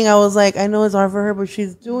feeling. I was like, I know it's hard for her, but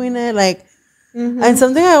she's doing it. Like, and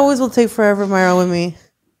something I always will take forever, Myra, with me.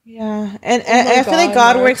 Yeah, and I feel like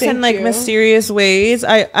God works in like mysterious ways.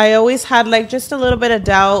 I always had like just a little bit of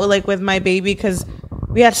doubt like with my baby because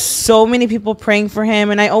we had so many people praying for him,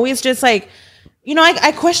 and I always just like, you know,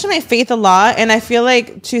 I question my faith a lot, and I feel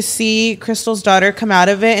like to see Crystal's daughter come out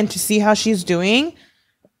of it and to see how she's doing,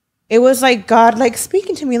 it was like God like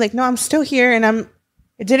speaking to me like, no, I'm still here, and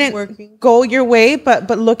it didn't go your way, but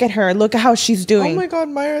look at her, look at how she's doing. Oh my God,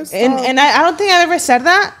 Myra, stop. And I don't think I've ever said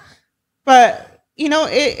that, but you know,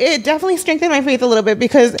 it definitely strengthened my faith a little bit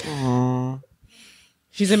because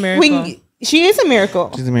she's a miracle. She is a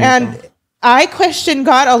miracle. She's a miracle. And I questioned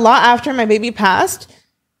God a lot after my baby passed.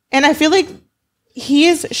 And I feel like he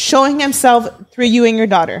is showing himself through you and your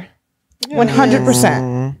daughter.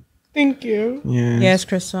 100%. Thank you. Yeah. Yes,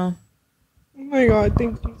 Crystal. Oh my God,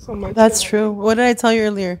 thank you so much. That's true. What did I tell you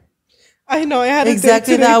earlier? I know I had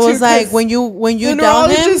exactly that. I was like, when you the down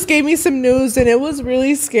neurologist gave me some news, and it was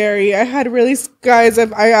really scary. I had really guys.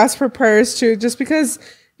 I asked for prayers too, just because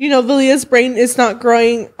you know Valia's brain is not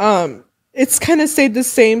growing. It's kind of stayed the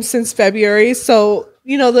same since February. So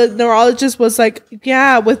you know the neurologist was like,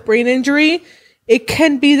 yeah, with brain injury, it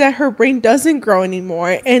can be that her brain doesn't grow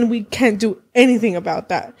anymore, and we can't do anything about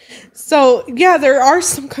that. So yeah, there are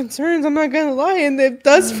some concerns. I'm not gonna lie, and it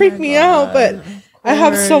does freak me out, but. I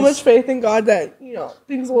have so much faith in God that, you know,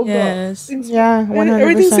 things will go. Yeah, 100%.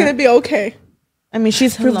 Everything's going to be okay. I mean,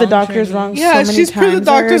 she's proved the doctors wrong so many times. Yeah, she's proved the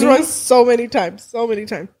doctors wrong so many times. So many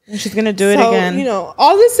times. And she's going to do it again. You know,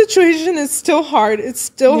 all this situation is still hard. It's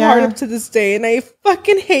still hard up to this day. And I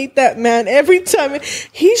fucking hate that man. Every time.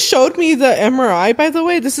 He showed me the MRI, by the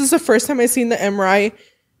way. This is the first time I've seen the MRI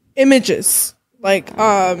images. Like,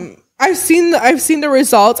 I've seen the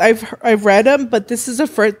results. I've read them. But this is the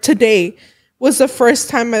first, today was the first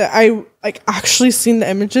time I like actually seen the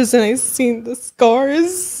images, and I seen the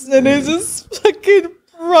scars, and it just fucking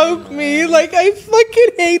broke me. Like I fucking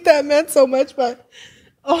hate that man so much, but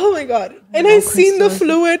oh my God. And I seen the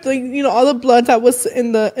fluid, like you know, all the blood that was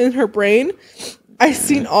in her brain. I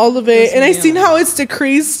seen all of it, and I seen how it's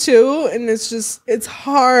decreased too, and it's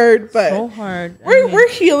hard, but so hard. We're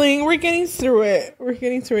healing. We're getting through it.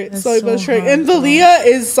 Slowly but surely. And Valia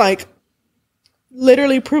is like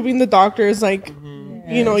literally proving the doctors like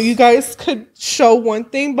you know, you guys could show one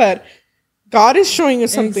thing, but God is showing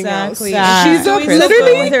us something else. She's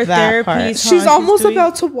literally with her therapy. She's almost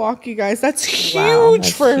about to walk, you guys. That's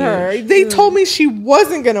huge for her. They told me she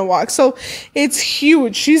wasn't gonna walk, so it's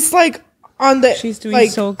huge. She's like on the. She's doing like,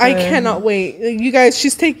 so good. I cannot wait, you guys.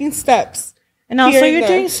 She's taking steps. And also, you're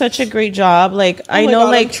doing such a great job. Like I know,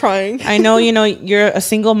 like I'm trying. I know, you know, you're a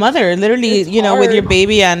single mother, literally, you know, with your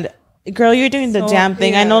baby, and girl, you're doing the damn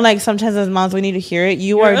thing. I know, like sometimes as moms we need to hear it.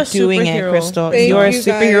 You're are doing it, Crystal. You're a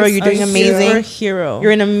superhero. You're doing amazing.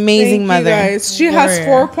 You're an amazing mother. Guys. She has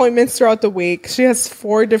 4 appointments throughout the week. She has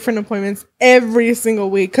 4 different appointments every single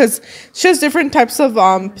week because she has different types of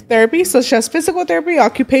therapy. So she has physical therapy,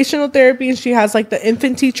 occupational therapy, and she has like the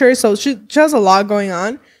infant teacher. So she has a lot going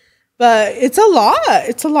on. But it's a lot.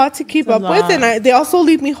 It's a lot to keep up with. And they also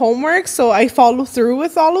leave me homework. So I follow through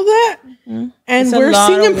with all of that. Mm-hmm. And we're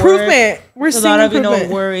seeing improvement. We're seeing a lot of, you know,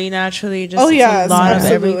 worry naturally. Just a lot of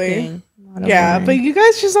everything. Yeah, but you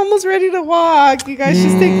guys, she's almost ready to walk. You guys,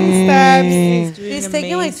 she's taking steps. She's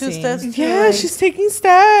taking like 2 steps. Yeah, she's taking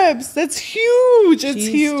steps. That's huge. It's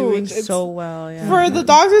huge. Doing so well. Yeah. For the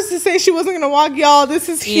doctors to say she wasn't going to walk, y'all, this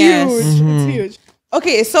is huge. It's huge.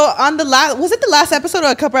 Okay, so on the was it the last episode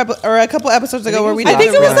or a couple episodes ago where we? I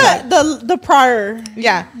think it was the prior.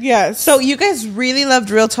 Yeah. Yes. So you guys really loved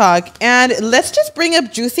Real Talk, and let's just bring up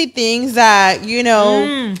juicy things that you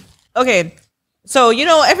know. Okay, so you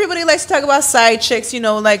know everybody likes to talk about side chicks, you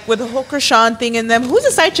know, like with the whole Krishan thing and them. Who's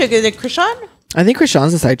the side chick? Is it Krishan? I think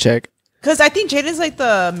Krishan's the side chick. Because I think Jaden's like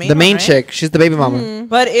the main. The main chick. She's the baby mama.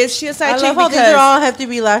 But is she a side chick? I love how these are all have to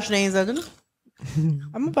be last names.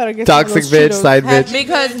 I'm about to get toxic bitch, side bitch,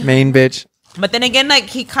 because main bitch. But then again, like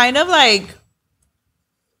he kind of like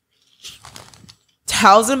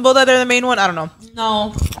tells them both that they're the main one. I don't know.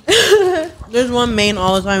 No, there's one main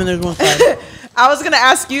all the time, and there's one side. I was gonna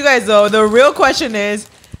ask you guys though. The real question is,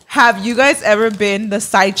 have you guys ever been the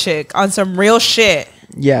side chick on some real shit?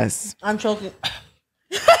 Yes. I'm choking.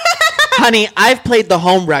 honey, I've played the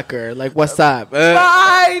home wrecker. Like, what's up?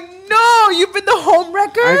 I know you've been the home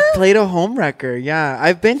wrecker. I've played a home wrecker. Yeah,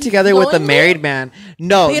 I've been together with a married man.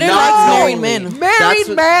 No, Peter not likes married knowingly. men. Married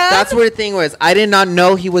man. That's where the thing was. I did not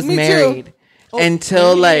know he was married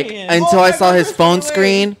until I saw his phone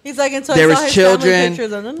screen. He's like, until There I saw was his family children.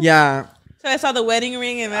 pictures. Yeah. So I saw the wedding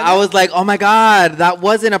ring and I was like, oh my God, that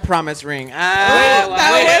wasn't a promise ring. that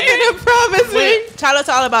wasn't a promise ring. Tell us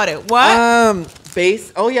all about it. What?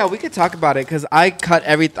 Oh yeah, we could talk about it because I cut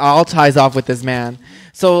all ties off with this man.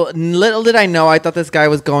 So little did I know, I thought this guy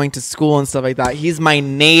was going to school and stuff like that. He's my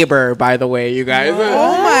neighbor, by the way, you guys.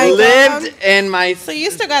 Oh my lived God. in my. So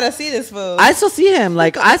you still gotta see this fool. I still see him.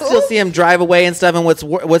 Like I still see him drive away and stuff. And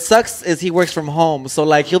what sucks is he works from home. So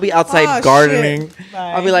like he'll be outside gardening.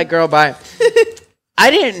 I'll be like, girl, bye.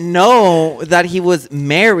 I didn't know that he was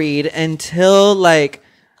married until like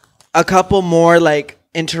a couple more like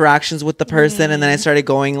interactions with the person, and then I started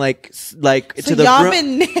going like so to the y'all room.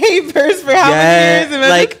 been neighbors for how many years?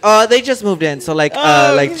 Like they just moved in, so like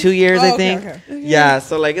 2 years I think. Okay. Yeah,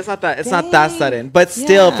 so like it's not that sudden, but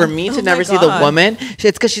still for me to never see the woman,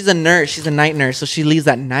 it's because she's a nurse, she's a night nurse, so she leaves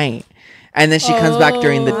at night. And then she comes back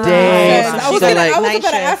during the day. I So was like, about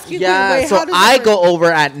to ask you. yeah, wait, so how does I that go over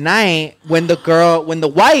at night when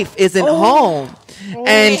the wife isn't home. work?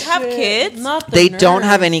 And They have kids. Not the they nurse. don't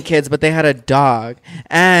have any kids, but they had a dog.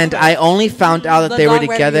 And I only found out that The they were dog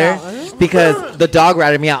ratted together you out. because the dog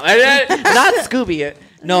ratted me out. Not Scooby.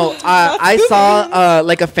 No, I saw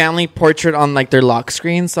like a family portrait on like their lock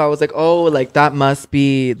screen. So I was like, oh, like that must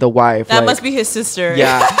be the wife. That like, must be his sister.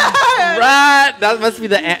 Yeah. Right. That must be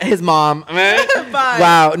his mom.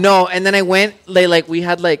 Wow. No. And then I went, we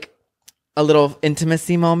had like a little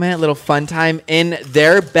intimacy moment, a little fun time in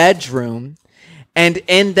their bedroom. And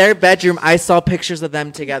in their bedroom, I saw pictures of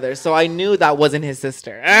them together. So I knew that wasn't his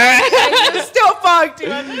sister. Still fucked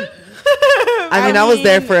you. I was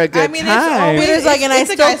there for a good time. Peter's like, and I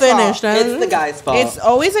still finished. It's the guy's fault. It's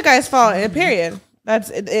always a guy's fault. Period.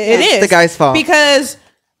 It It's is the guy's fault. because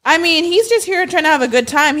he's just here trying to have a good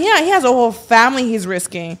time. Yeah, he has a whole family he's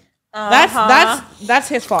risking. That's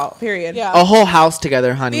his fault. Period. Yeah. a whole house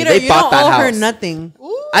together, honey. Peter, They you bought don't that owe house. her nothing.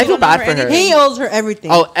 I feel bad for her. He owes her everything.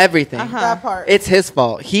 Oh, everything. That part. It's his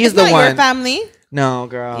fault. He's It's the not one. your family. No,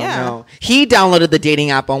 girl. Yeah. No. He downloaded the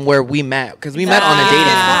dating app on where we met because we met on a dating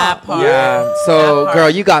app. part. Yeah. So, girl,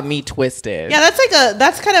 you got me twisted. Yeah,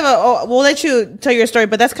 that's kind of a. We'll let you tell your story,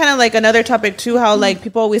 but that's kind of like another topic too. How like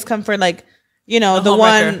people always come for like.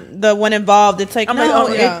 The one involved. It's like the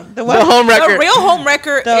home wrecker. The real home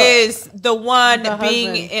wrecker is the one The being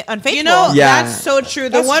husband. unfaithful. Yeah. That's so true. The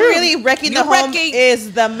That's one true. really wrecking the home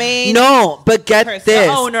is the main. No, but get person. this.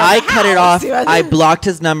 The owner of I the cut it house. off. I blocked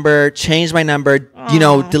his number, changed my number,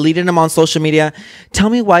 deleted him on social media. Tell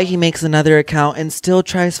me why he makes another account and still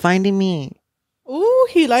tries finding me. Ooh,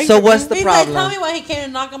 he likes. So what's the He's problem? like, tell me why he came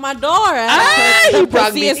to knock on my door. He brought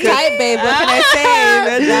Pussy me is tight, babe. What can I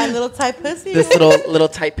say? That little tight pussy. this little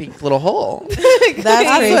tight pink little hole.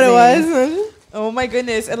 That's crazy. what it was. Oh my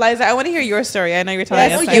goodness, Eliza! I want to hear your story. I know you're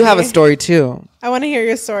telling us. You have a story too. I want to hear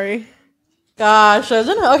your story. Gosh, I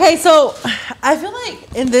don't know. Okay, so I feel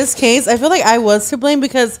like in this case, I feel like I was to blame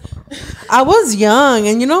because I was young,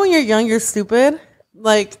 and you know when you're young, you're stupid.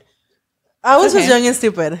 Like I was just young and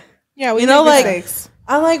stupid. Yeah, we You know, make like mistakes.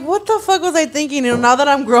 I'm like, what the fuck was I thinking? You know, now that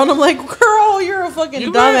I'm grown, I'm like, girl, you're a fucking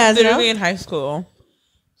dumbass. You know? Literally in high school.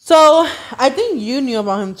 So I think you knew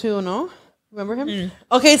about him too, no? Remember him?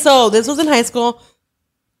 Okay, so this was in high school,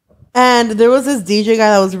 and there was this DJ guy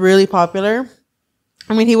that was really popular.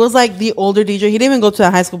 I mean, he was like the older DJ. He didn't even go to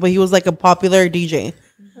high school, but he was like a popular DJ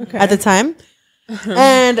at the time.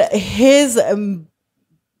 And his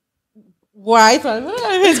wife,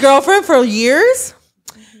 his girlfriend for years,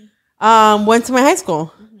 went to my high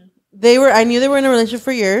school. I knew they were in a relationship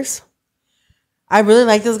for years. I really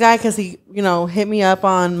liked this guy because he, hit me up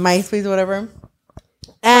on MySpace or whatever.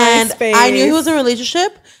 And MySpace. I knew he was in a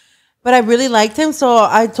relationship, but I really liked him. So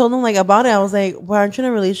I told him about it. I was like, "Why aren't you in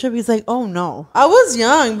a relationship?" He's like, "Oh no." I was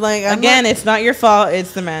young. It's not your fault.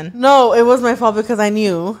 It's the man. No, it was my fault because I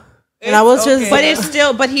knew. And I was just,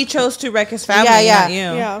 but he chose to wreck his family. Yeah. Not you.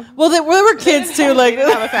 Yeah. Well, there were kids too. Like, They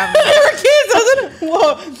didn't have a family. they were kids,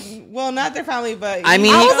 wasn't it? Well, not their family, but I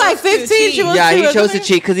mean, I he- was like 15. She was Yeah, too, he wasn't chose to it?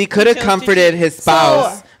 cheat because he could have comforted his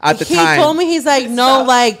spouse at the he time. told me, he's like, no,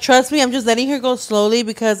 like, trust me, I'm just letting her go slowly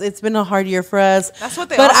because it's been a hard year for us. That's what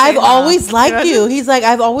they But all say I've now. always liked you. He's like,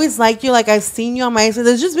 I've always liked you. Like, I've seen you on my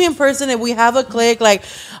Instagram. It's just me in person. If we have a click, like,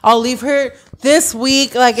 I'll leave her this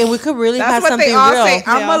week, like, and we could really have that's what something they all real. say.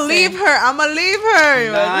 I'm gonna leave her. I'm gonna leave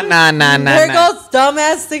her. Nah. There goes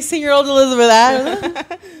dumbass 16-year-old Elizabeth.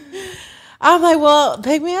 I'm like, well,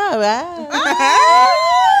 pick me up.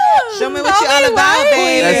 Show me what you all about,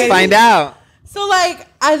 baby. Let's find out. So like,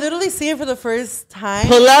 I literally see him for the first time.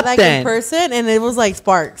 Pull up like then. in person, and it was like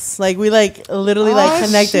sparks. Like we like literally like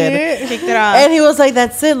connected. Shit. Kicked it off. And he was like,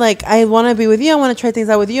 "That's it. Like I want to be with you. I want to try things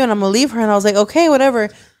out with you, and I'm gonna leave her." And I was like, "Okay, whatever."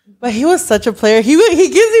 But he was such a player. He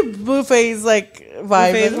gives me Blueface like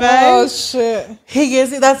vibe. Oh shit. He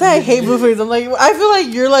gives me. That's why I hate Blueface. I'm like, I feel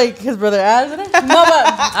like you're like his brother. No, but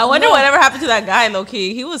I wonder whatever happened to that guy, low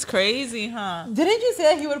key. He was crazy, huh? didn't you say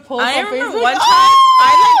that he would post I on remember Facebook? one time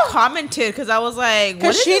I like commented because I was like, what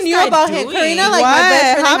Because is she this knew guy about doing? him. Karina, like What my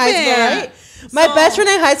best friend in high school, happened? right? My best friend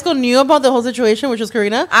in high school knew about the whole situation, which was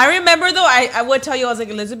Karina. I remember though, I would tell you, I was like,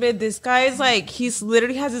 Elizabeth, this guy is like, he's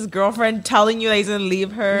literally has his girlfriend telling you that he's gonna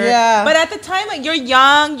leave her. Yeah. But at the time, like, you're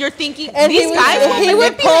young, you're thinking, And these guys will he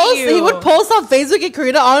would manipulate post. you. He would post on Facebook, and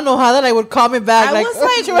Karina, I don't know how that I would comment back. I was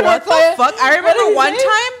like, she would what the reply, fuck? I "What did remember he one say?"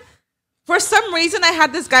 time, for some reason, I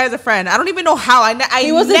had this guy as a friend. I don't even know how.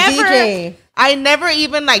 He was a DJ. I never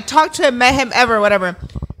even like talked to him, met him ever, whatever.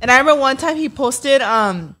 And I remember one time he posted,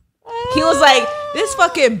 he was like, this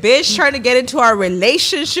fucking bitch trying to get into our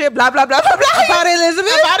relationship, blah, blah, blah, blah, blah. About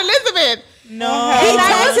Elizabeth? About Elizabeth. No. He And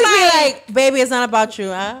I was texted me like- like, "Baby, it's not about you."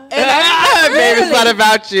 Huh? Babe, it's not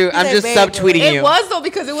about you. I'm like, just babe, subtweeting It you. was though,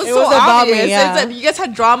 because it was It so was about obvious. me, yeah. It's like, you guys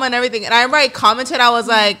had drama and everything. And I remember I commented, I was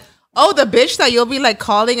like, oh, the bitch that you'll be like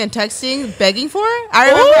calling and texting, begging for? I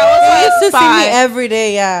remember I He was used to like, see me bye. every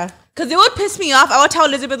day. Yeah. Because it would piss me off. I would tell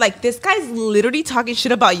Elizabeth, like, this guy's literally talking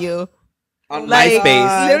shit about you. On Like,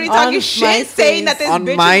 MySpace. literally On talking shit, MySpace. saying that this On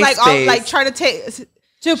bitch is like, all, MySpace. like trying to take.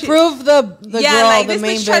 To prove the Yeah, girl, like the this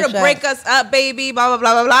main bitch trying to bitch, break us up, baby, blah, blah,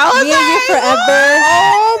 blah, blah, blah. I was Me and you like, forever.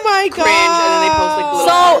 Oh my god. Cringe, and then they post like the little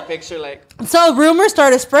So- heart picture, like. So rumors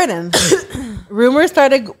started spreading. Rumors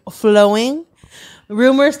started flowing.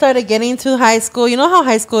 Rumors started getting to high school. You know how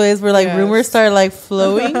high school is, where like rumors started like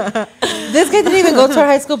flowing. This guy didn't even go to our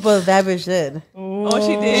high school, but that bitch did. oh,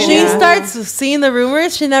 she did. She starts seeing the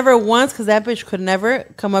rumors. She never once, because that bitch could never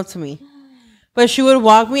come up to me. But she would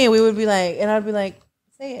walk me, and we would be like, and I'd be like,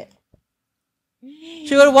 say it.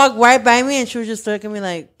 She would walk right by me, and she would just look at me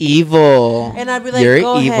like, Evil. and I'd be like, You're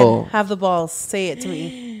go evil. ahead, have the balls, say it to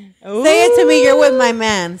me. Say it to me. You're with my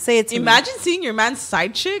man. Say it to me. Imagine seeing your man's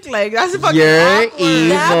side chick. Like, that's fucking You're awkward. evil.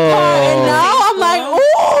 That part, and now I'm like,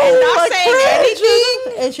 ooh, And not like, saying cringe.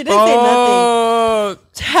 anything? And she didn't say nothing.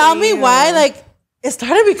 Tell me why, like, it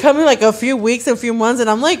started becoming like a few weeks, a few months, and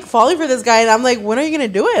I'm like falling for this guy, and I'm like, when are you gonna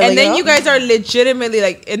do it? And Like, then know? you guys are legitimately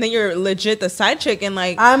like, and then you're legit the side chick, and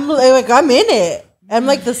like, I'm in it. I'm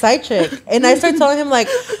like the side chick, and I start telling him like,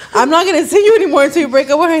 I'm not gonna see you anymore until you break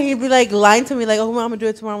up with her. And he'd be like lying to me, like, oh, I'm gonna do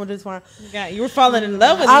it tomorrow. I'm gonna do it tomorrow. Yeah, you were falling in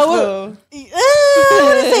love with I this would, fool. I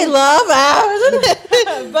wouldn't say love,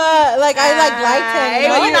 but like I like liked him. hey, You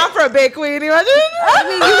know? but you're not for a big queen, imagine. I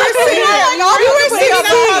mean, you were saying you were you were saying- not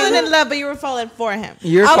falling in love, but you were falling for him.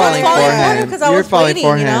 You're I was falling falling for for him him. 'cause I You're was falling waiting,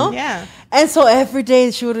 for you him. know? Yeah. And so every day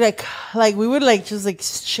she would like we would like just like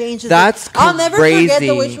exchange. That's I'll never forget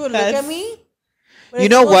the way crazy. she would look at That's- me. You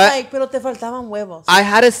know what? Like, pero te faltaban huevos. I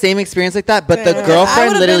had a same experience like that, but the I girlfriend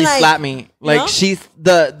would've literally been like, slapped me. Like know? she's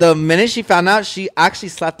the minute she found out, she actually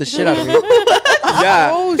slapped the shit out of me.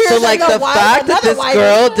 Yeah. Oh, So here's like like a the wife, fact that another this wife.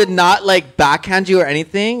 girl did not like backhand you or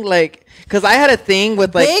anything, like, cause I had a thing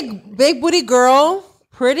with like, big booty girl,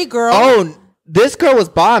 pretty girl. oh, this girl was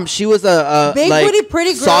bomb. She was a Big like, booty,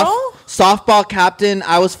 pretty girl? softball captain.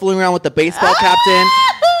 I was fooling around with the baseball captain,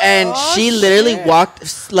 and she literally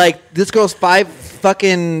walked like this girl's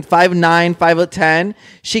 5'9", 5'10".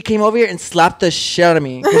 She came over here and slapped the shit out of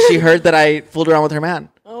me because she heard that I fooled around with her man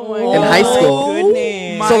in high school.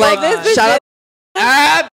 Goodness. So like, this bitch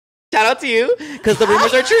shout out to you because the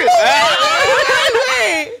rumors are true.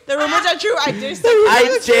 The rumors are true. I did. I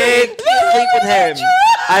did sleep with him.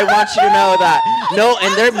 I want you to know that. No,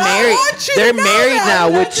 and they're married. They're married now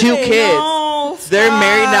with 2 kids. No, They're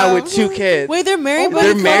married now with 2 kids. Wait, they're married.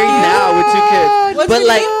 They're married now with 2 kids. What's But your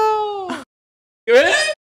like,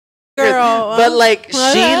 girl? but like,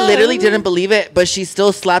 she literally didn't believe it, but she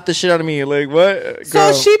still slapped the shit out of me. Like, what? So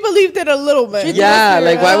Girl. she believed it a little bit. Yeah,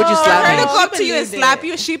 like, why would you For slap her to me? go up to you and believed slap it.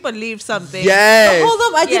 you, she believed something. Yes. Hold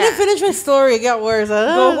up, I didn't finish my story. It got worse.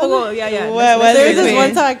 Go. Yeah, yeah. What was There's it? this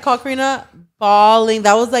one time I called Karina bawling.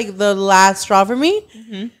 That was like the last straw for me.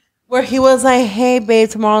 Where he was like, hey, babe,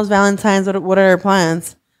 tomorrow's Valentine's. What are our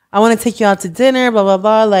plans? I want to take you out to dinner, blah, blah,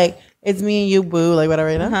 blah. Like, it's me and you, boo. Like, whatever,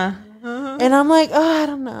 you know? And I'm like, oh, I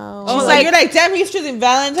don't know. She's like, you're like, damn, he's choosing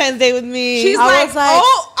Valentine's Day with me. She's I like, was like-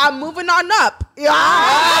 oh, I'm moving on up. Yeah.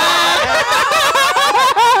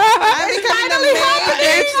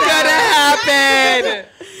 It's gonna happen.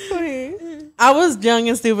 I was young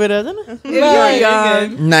and stupid, isn't it? You were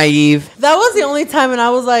young. Naive. That was the only time, and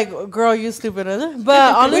I was like, "Girl, you stupid." Isn't it?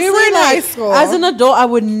 But honestly, We were in like, high school. as an adult, I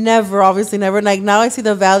would never, obviously, never. Like now, I see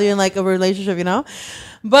the value in like a relationship, you know.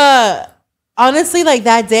 But honestly, like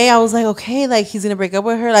that day, I was like, okay, like he's gonna break up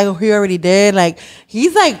with her. Like he already did. Like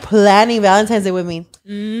he's like planning Valentine's Day with me.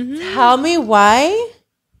 Tell me why.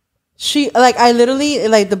 She like I literally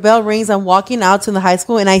like the bell rings. I'm walking out to the high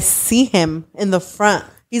school and I see him in the front.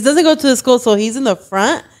 He doesn't go to the school, so he's in the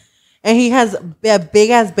front, and he has a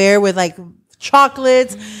big ass bear with like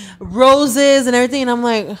chocolates, roses, and everything. And I'm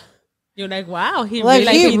like, You're like, wow, he like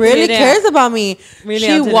he really cares about me. Really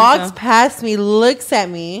She outdid walks himself. past me, looks at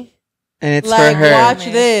me, And it's like, for her. watch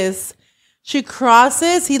this. She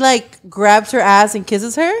crosses. He like grabs her ass and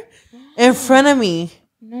kisses her in front of me.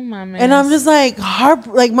 No, mama. And I'm just like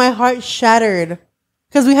like my heart shattered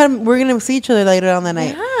because we're gonna see each other later on that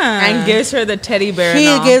night. and gives her the teddy bear. He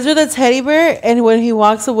and all. gives her the teddy bear, and when he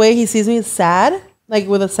walks away, he sees me sad, like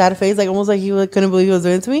with a sad face, like almost like he couldn't believe he was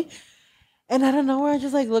doing it to me. And I don't know where I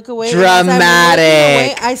just like look away. And as I'm looking Dramatic.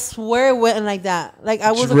 away, I swear it went like that. Like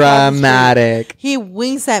I was Dramatic. He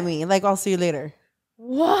winks at me, like I'll see you later.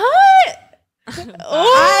 What?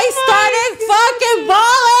 I started fucking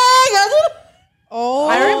bawling. Oh,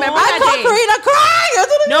 I remember I that called day. Karina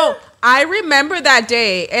crying. No, I remember that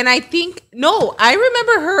day, and I think I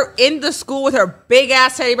remember her in the school with her big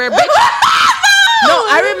ass teddy bear. Bitch. No,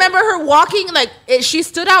 I remember her walking she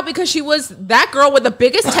stood out because she was that girl with the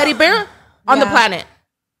biggest teddy bear on the planet,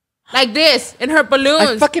 like this, in her balloons.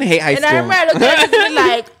 I fucking hate high and school. I remember I looked at her and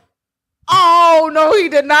like, oh no, he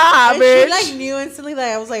did not, And bitch. she like knew instantly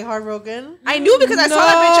that I was like heartbroken. I knew because I saw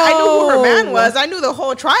that bitch. I knew who her man was. I knew the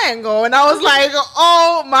whole triangle, and I was like,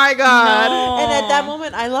 "Oh my god!" And at that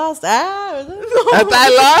moment, I lost. I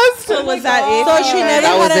lost. So was that it? So she never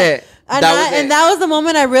That was had a- it. That was it. And that was the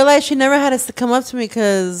moment I realized she never had to come up to me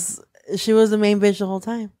because she was the main bitch the whole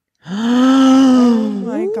time. oh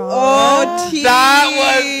my god. tea. That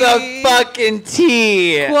was the fucking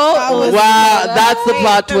tea. Quote, Wow, that's the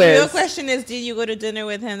plot The real twist. question is, did you go to dinner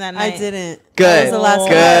with him that I night? didn't. That Good, was the last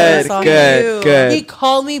time I ever good, saw him. good, good. He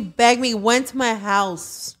called me, begged me, went to my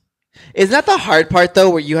house. Isn't that the hard part though,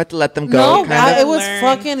 where you had to let them go? No, kind it of? was Learn.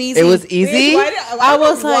 fucking easy. It was easy. I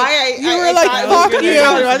was like, you were like, fuck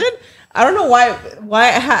you. I don't know why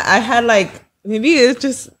I had like, maybe it's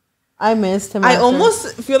just I missed him. I after.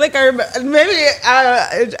 almost feel like I remember. Maybe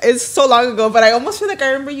it's so long ago, but I almost feel like I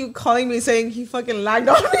remember you calling me saying he fucking lagged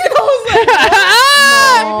on me, and I was like,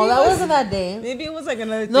 No, that wasn't that day. maybe it was like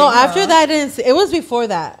another. No, thing, after huh? that, I didn't. It was before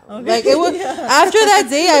that. Like it was after that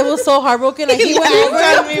day. I was so heartbroken. Like he went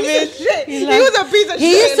over. He was a piece of shit.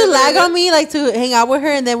 He used to lag on me, like to hang out with her,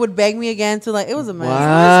 and then would beg me again to like. It was a mess. What?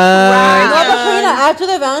 No, but Karina, after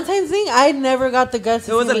the Valentine's thing, I never got the guts.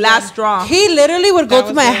 It was the last straw. He literally would go That to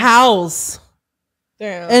was my it. house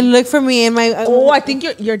Damn. and look for me. And my I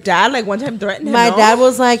think your dad like one time threatened him. my no? dad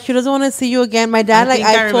was like, she doesn't want to see you again. My dad, I like, think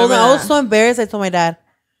I I told him, remember I was that. so embarrassed. I told my dad.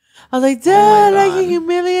 I was like, Dad, like he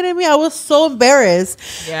humiliated me. I was so embarrassed.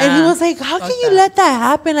 And he Yeah. was like, how can you that. let that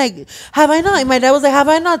happen? Like, have I not? And my dad was like, have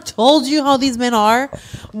I not told you how these men are?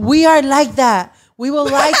 We are like that. We will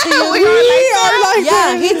lie to you.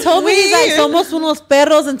 Yeah, he told me he's like, somos unos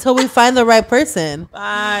perros until we find the right person.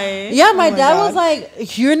 Bye. Yeah, my dad was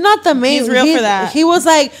like, you're not the main. He's real for that. He was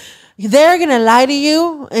like, they're gonna lie to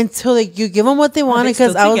you until like, you give them what they wanted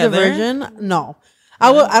because still I was a together? virgin. No,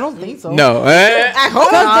 I don't think so. No. I hope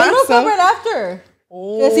Because they not. broke up right after.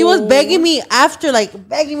 Because he was begging me after, like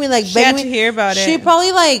begging me, like She begging had me to hear about She it.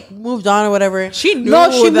 probably like moved on or whatever. She knew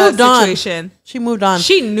she the moved on. situation. She moved on.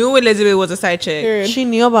 She knew Elizabeth was a side chick. She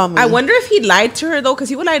knew about me. I wonder if he lied to her though, because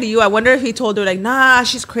he would lie to you. I wonder if he told her like, nah,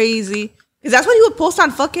 she's crazy. Because that's what he would post on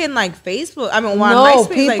fucking like Facebook. I mean, on No,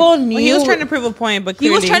 MySpace. people like, knew. He was trying to prove a point, but He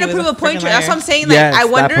was trying to clearly prove a point. freaking That's what I'm liar. saying. Like, Yes, I that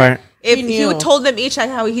wonder part. if He he knew. told them each like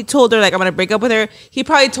how he told her like I'm gonna break up with her. He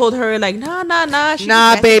probably told her like nah. She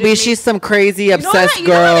Nah, just baby, messaged me. she's some crazy know how- obsessed you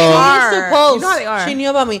know how they girl. are. She used to post. You know how they are. She knew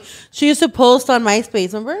about me. She used to post on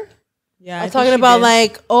MySpace, remember? Yeah, I was talking about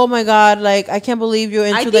like, oh my god, like I can't believe you're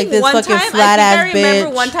I into think like this one fucking time, flat I ass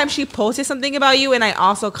remember bitch. one time she posted something about you, and I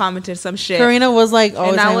also commented some shit. Karina was like,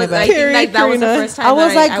 oh, and I was like, Period, like that was the Karina. first time. I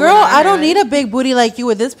was that like, girl, went on I don't her. need a big booty like you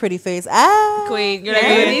with this pretty face. Ah, Queen. You're like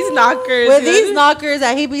with these knockers. with you these know? knockers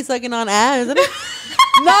that he be sucking on ass. No,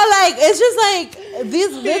 like it's just like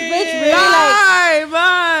this bitch really like.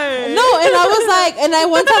 Bye. No, and I was like, and I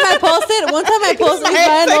one time I posted,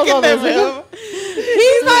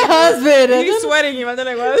 he's my husband. He's sweating him. I'm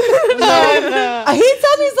like, what? He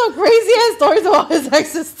tells me some crazy ass stories about his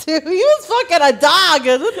exes too. He was fucking a dog.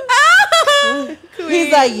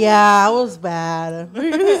 He's like, yeah, I was bad.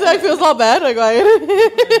 He's like, feels all bad. I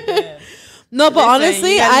go, no, but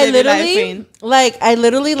honestly, I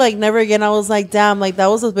literally, like, never again. I was like, damn, like, that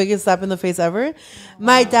was the biggest slap in the face ever.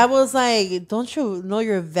 My dad was like, don't you know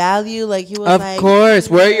your value? Like, he was like, of course,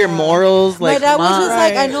 where are your morals? Like, my dad was just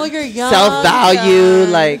like, I know you're young.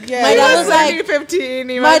 Self-value, like. Yeah. My dad was like,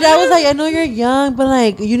 15. My dad was like, I know you're young, but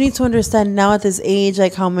like, you need to understand now at this age,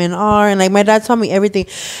 like, how men are. And like, my dad taught me everything.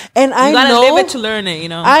 And I know. You gotta live it to learn it, you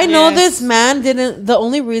know? I know this man didn't, the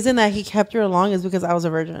only reason that he kept her along is because I was a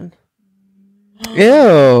virgin.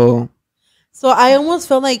 Ew. So I almost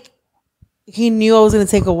felt like he knew I was going to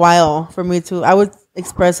take a while for me to, I would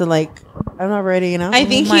express it like, I'm not ready, you know? I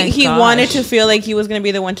think he wanted to feel like he was going to be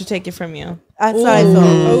the one to take it from you. That's what I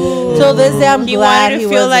thought. Till this day, I'm glad he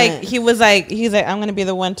feel like he's like, I'm going to be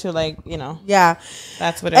the one to, like, you know. Yeah.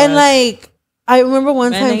 That's what it was. And like, I remember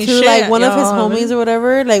one time too, like one of his homies or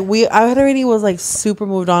whatever, like I had already was like super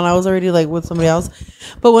moved on. I was already like with somebody else.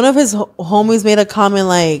 But one of his homies made a comment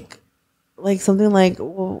like something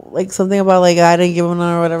something about like I didn't give him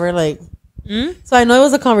none or whatever, like. So I know it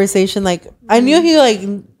was a conversation. Like I knew he like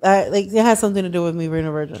it had something to do with me being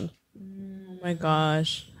a virgin. Oh my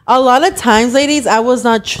gosh! A lot of times, ladies, I was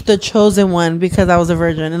not the chosen one because I was a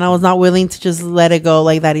virgin, and I was not willing to just let it go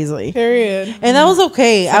like that easily. Period. And that was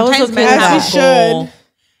okay. Sometimes I was okay. As we should.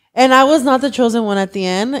 And I was not the chosen one at the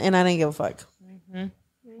end, and I didn't give a fuck. I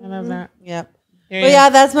love that. Yep. But yeah,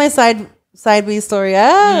 that's my side B story.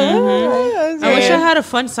 I wish I had a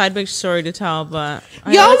fun side B story to tell, but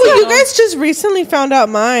you guys just recently found out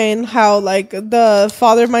mine. How like the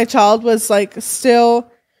father of my child was like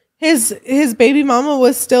still his baby mama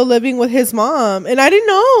was still living with his mom, and I didn't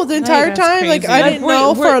know the entire time. Crazy. Like I didn't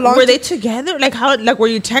know for a long. Were they together? Like how? Like were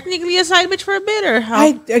you technically a side bitch for a bit, or how?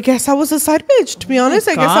 I guess I was a side bitch. To be honest,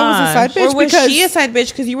 I guess I was a side bitch. Or was she a side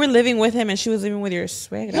bitch because you were living with him and she was living with your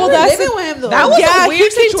swag? Well, that's living with him though. That was a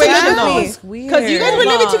weird situation though. Because you guys were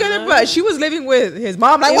living together, but she was living with his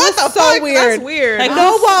mom. Like what the fuck? Weird. That's weird. Like,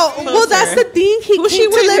 no, well, that's the thing. She was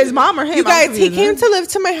with his mom or him? You guys, he came to live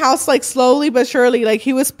to my house like slowly but surely. Like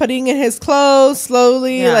he was putting in his clothes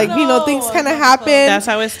slowly, like you know, things kind of happen. That's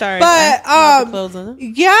how it started. But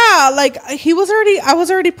yeah, like I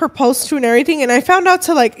was already proposed to and everything, and I found out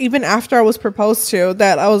to like even after I was proposed to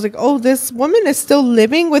that I was like, oh, this woman is still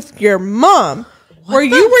living with your mom. Where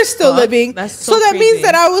you were still living. So that means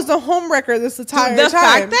that I was the homewrecker this entire time. The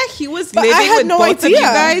fact that he was living with both of you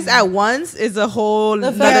guys at once is a whole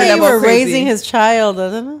the fact that you were raising his child,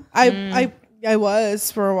 doesn't it? I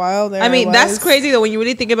was for a while there. I mean, that's crazy though when you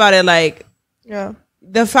really think about it. Like, yeah,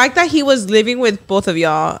 the fact that he was living with both of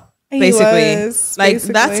y'all, basically,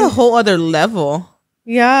 that's a whole other level.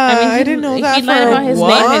 Yeah, I didn't know that. He lied about his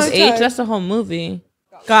name, his age. That's the whole movie.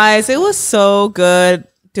 Guys, it was so good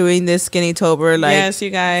doing this Skinnytober. Like, yes,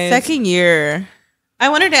 you guys, second year. I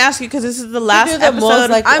wanted to ask you because this is the last episode.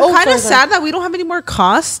 I'm kind of sad that we don't have any more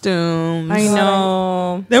costumes. I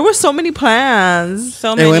know. There were so many plans.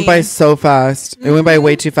 It went by so fast. It went by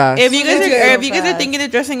way too fast. If you guys are thinking of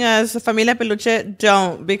dressing as Familia Peluche,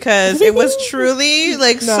 don't, because it was truly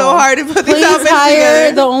like so hard to put these outfits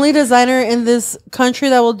together. The only designer in this country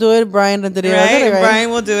that will do it, Brian. Right? Brian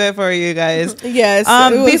will do it for you guys. Yes.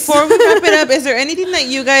 Before we wrap it up, is there anything that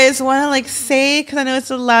you guys want to like say? Because I know it's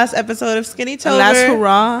the last episode of Skinnytober.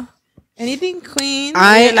 Hurrah. Anything, Queen?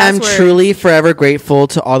 I am truly forever grateful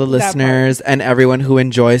to all the listeners and everyone who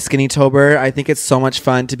enjoys Skinnytober. I think it's so much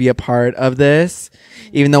fun to be a part of this.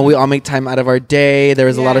 Even though we all make time out of our day, there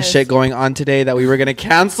was a lot of shit going on today that we were going to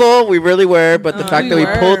cancel. We really were. But the fact that we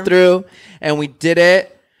pulled through and we did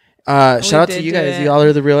it. Shout out to you guys. Y'all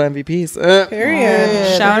are the real MVPs.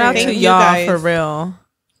 Period. Shout out to y'all for real.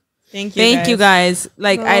 Thank you guys.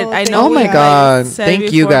 Like, I know. Oh my God.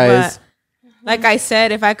 Thank you guys. Like I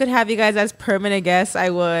said, if I could have you guys as permanent guests,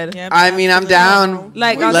 I would. Yep, I mean, I'm down.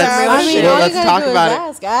 Like, let's talk about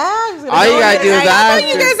it. All you gotta do is ask.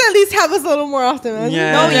 You guys at least have us a little more often.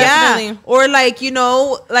 Yeah. Or like, you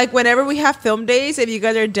know, like whenever we have film days, if you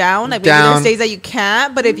guys are down, like maybe there's days that you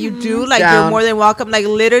can't, but if you do, like you're more than welcome. Like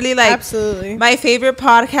literally, like absolutely. My favorite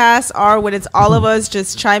podcasts are when it's all of us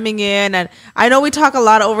just chiming in, and I know we talk a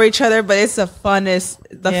lot over each other, but it's the funnest,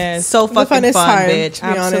 so fucking fun, time, bitch.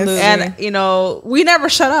 Absolutely. And you know. We never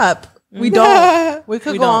shut up. We don't. We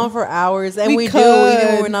could go on for hours, and we do. Even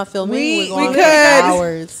when we're not filming, we go on for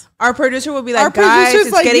hours. Our producer would be like, "Guys,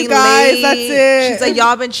 it's like, getting late." That's it. She's like,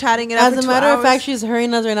 "Y'all been chatting it up." As a matter of fact, she's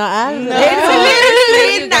hurrying us right now. It's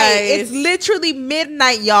literally midnight. It's literally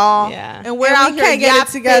midnight, y'all. Yeah, and we're out here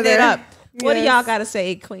yapping it up. What do y'all gotta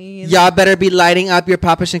say, Queen? Y'all better be lighting up your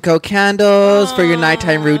Papa Shinko candles for your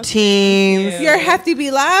nighttime routines. Your hefty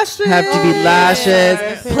be lashes.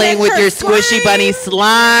 Playing with your squishy bunny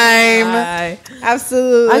slime.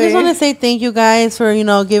 Absolutely. I just want to say thank you guys for,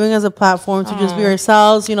 giving us a platform to just be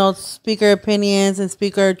ourselves, speak our opinions and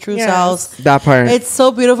speak our true selves. That part. It's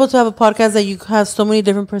so beautiful to have a podcast that you have so many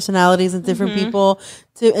different personalities and different people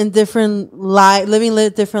and different living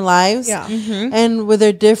different lives. Yeah. And with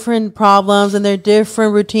their different problems and their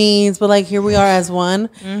different routines, but like here we are as one,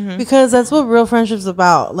 because that's what real friendship's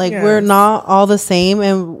about. Like we're not all the same,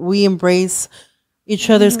 and we embrace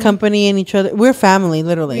each other's company and each other. We're family,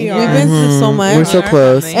 literally. We've been through so much. We're so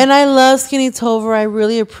close. And I love Skinnytober. I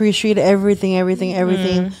really appreciate everything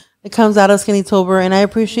that comes out of Skinnytober. And I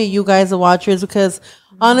appreciate you guys, the watchers, because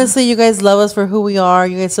honestly, you guys love us for who we are.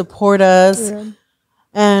 You guys support us. Yeah.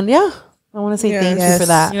 And I want to say thank you for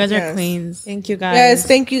that. You guys are queens. Thank you guys. Yes,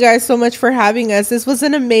 thank you guys so much for having us. This was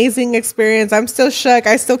an amazing experience. I'm still shook.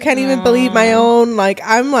 I still can't even believe my own.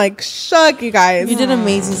 I'm shook, you guys. You did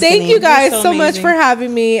amazing. Thank you guys so much for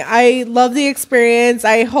having me. I love the experience.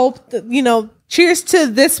 I hope that, cheers to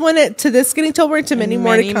this one, to this Skinnytober, and to many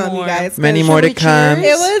more to come, you guys. Many more to come.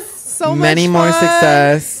 It was so much many more fun.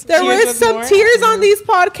 Success. There was some tears on these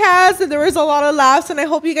podcasts, and there was a lot of laughs, and I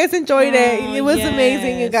hope you guys enjoyed it. It was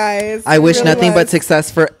amazing, you guys. I wish nothing but success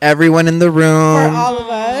for everyone in the room. For all of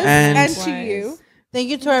us. And to you. Thank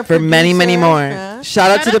you to our for many more. Shout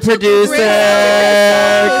out to the producer,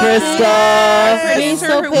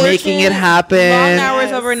 Crystal, making it happen. Long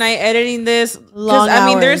hours overnight editing this.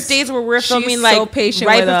 Because there's days where we're filming so patient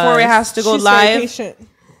right before it has to go live. So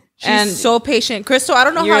She's so patient. Crystal, I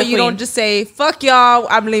don't know how you don't just say, fuck y'all,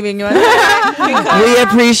 I'm leaving you. We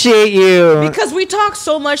appreciate you. Because we talk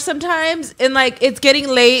so much sometimes, and it's getting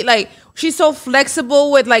late. She's so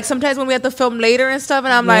flexible with sometimes when we have to film later and stuff,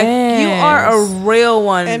 and I'm like, you are a real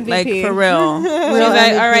one. MVP. For real. She's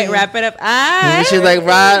like, all right, wrap it up. She's like,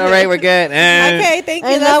 right, all right, we're good. Okay, thank you.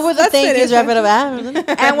 And that was the thank yous, wrap it up.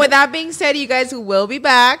 And with that being said, you guys will be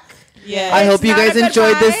back. Yeah, I hope you guys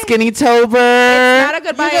enjoyed this Skinnytober. It's not a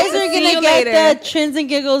goodbye. You guys are gonna get the Chins and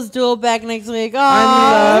Giggles duel back next week. Oh,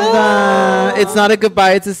 I love that. It's not a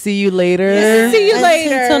goodbye. It's a see you later. See you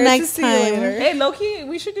later. Until next time. Hey, Loki,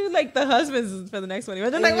 we should do the husbands for the next one. They're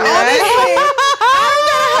like, I'm still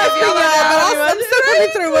coming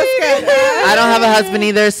through. What's good? I don't have a husband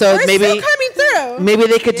either, so We're maybe still coming through. Maybe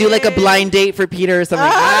they could do a blind date for Peter or something.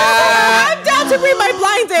 I'm down to bring my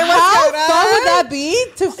blind date. How fun would that be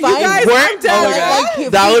to find? I'm down.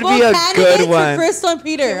 That would be a good one. Crystal and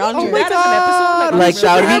Peter on Oh here. my God.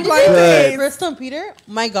 That would be good. Crystal and Peter?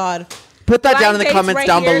 My God. Put that down in the comments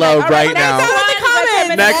down below right now.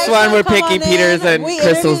 Next one, we're picking Peter's and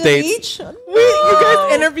Crystal's dates. You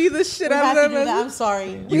guys interview the shit out of them. I'm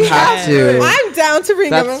sorry. You have to. I'm down to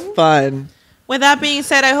bring them. That's fun. With that being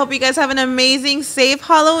said, I hope you guys have an amazing, safe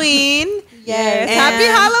Halloween. Yes. Happy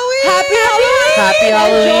Halloween. Happy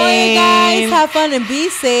Halloween. Enjoy, guys. Have fun and be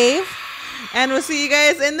safe. And we'll see you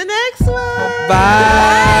guys in the next one.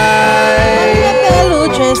 Bye. Familia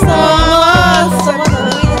Peluche.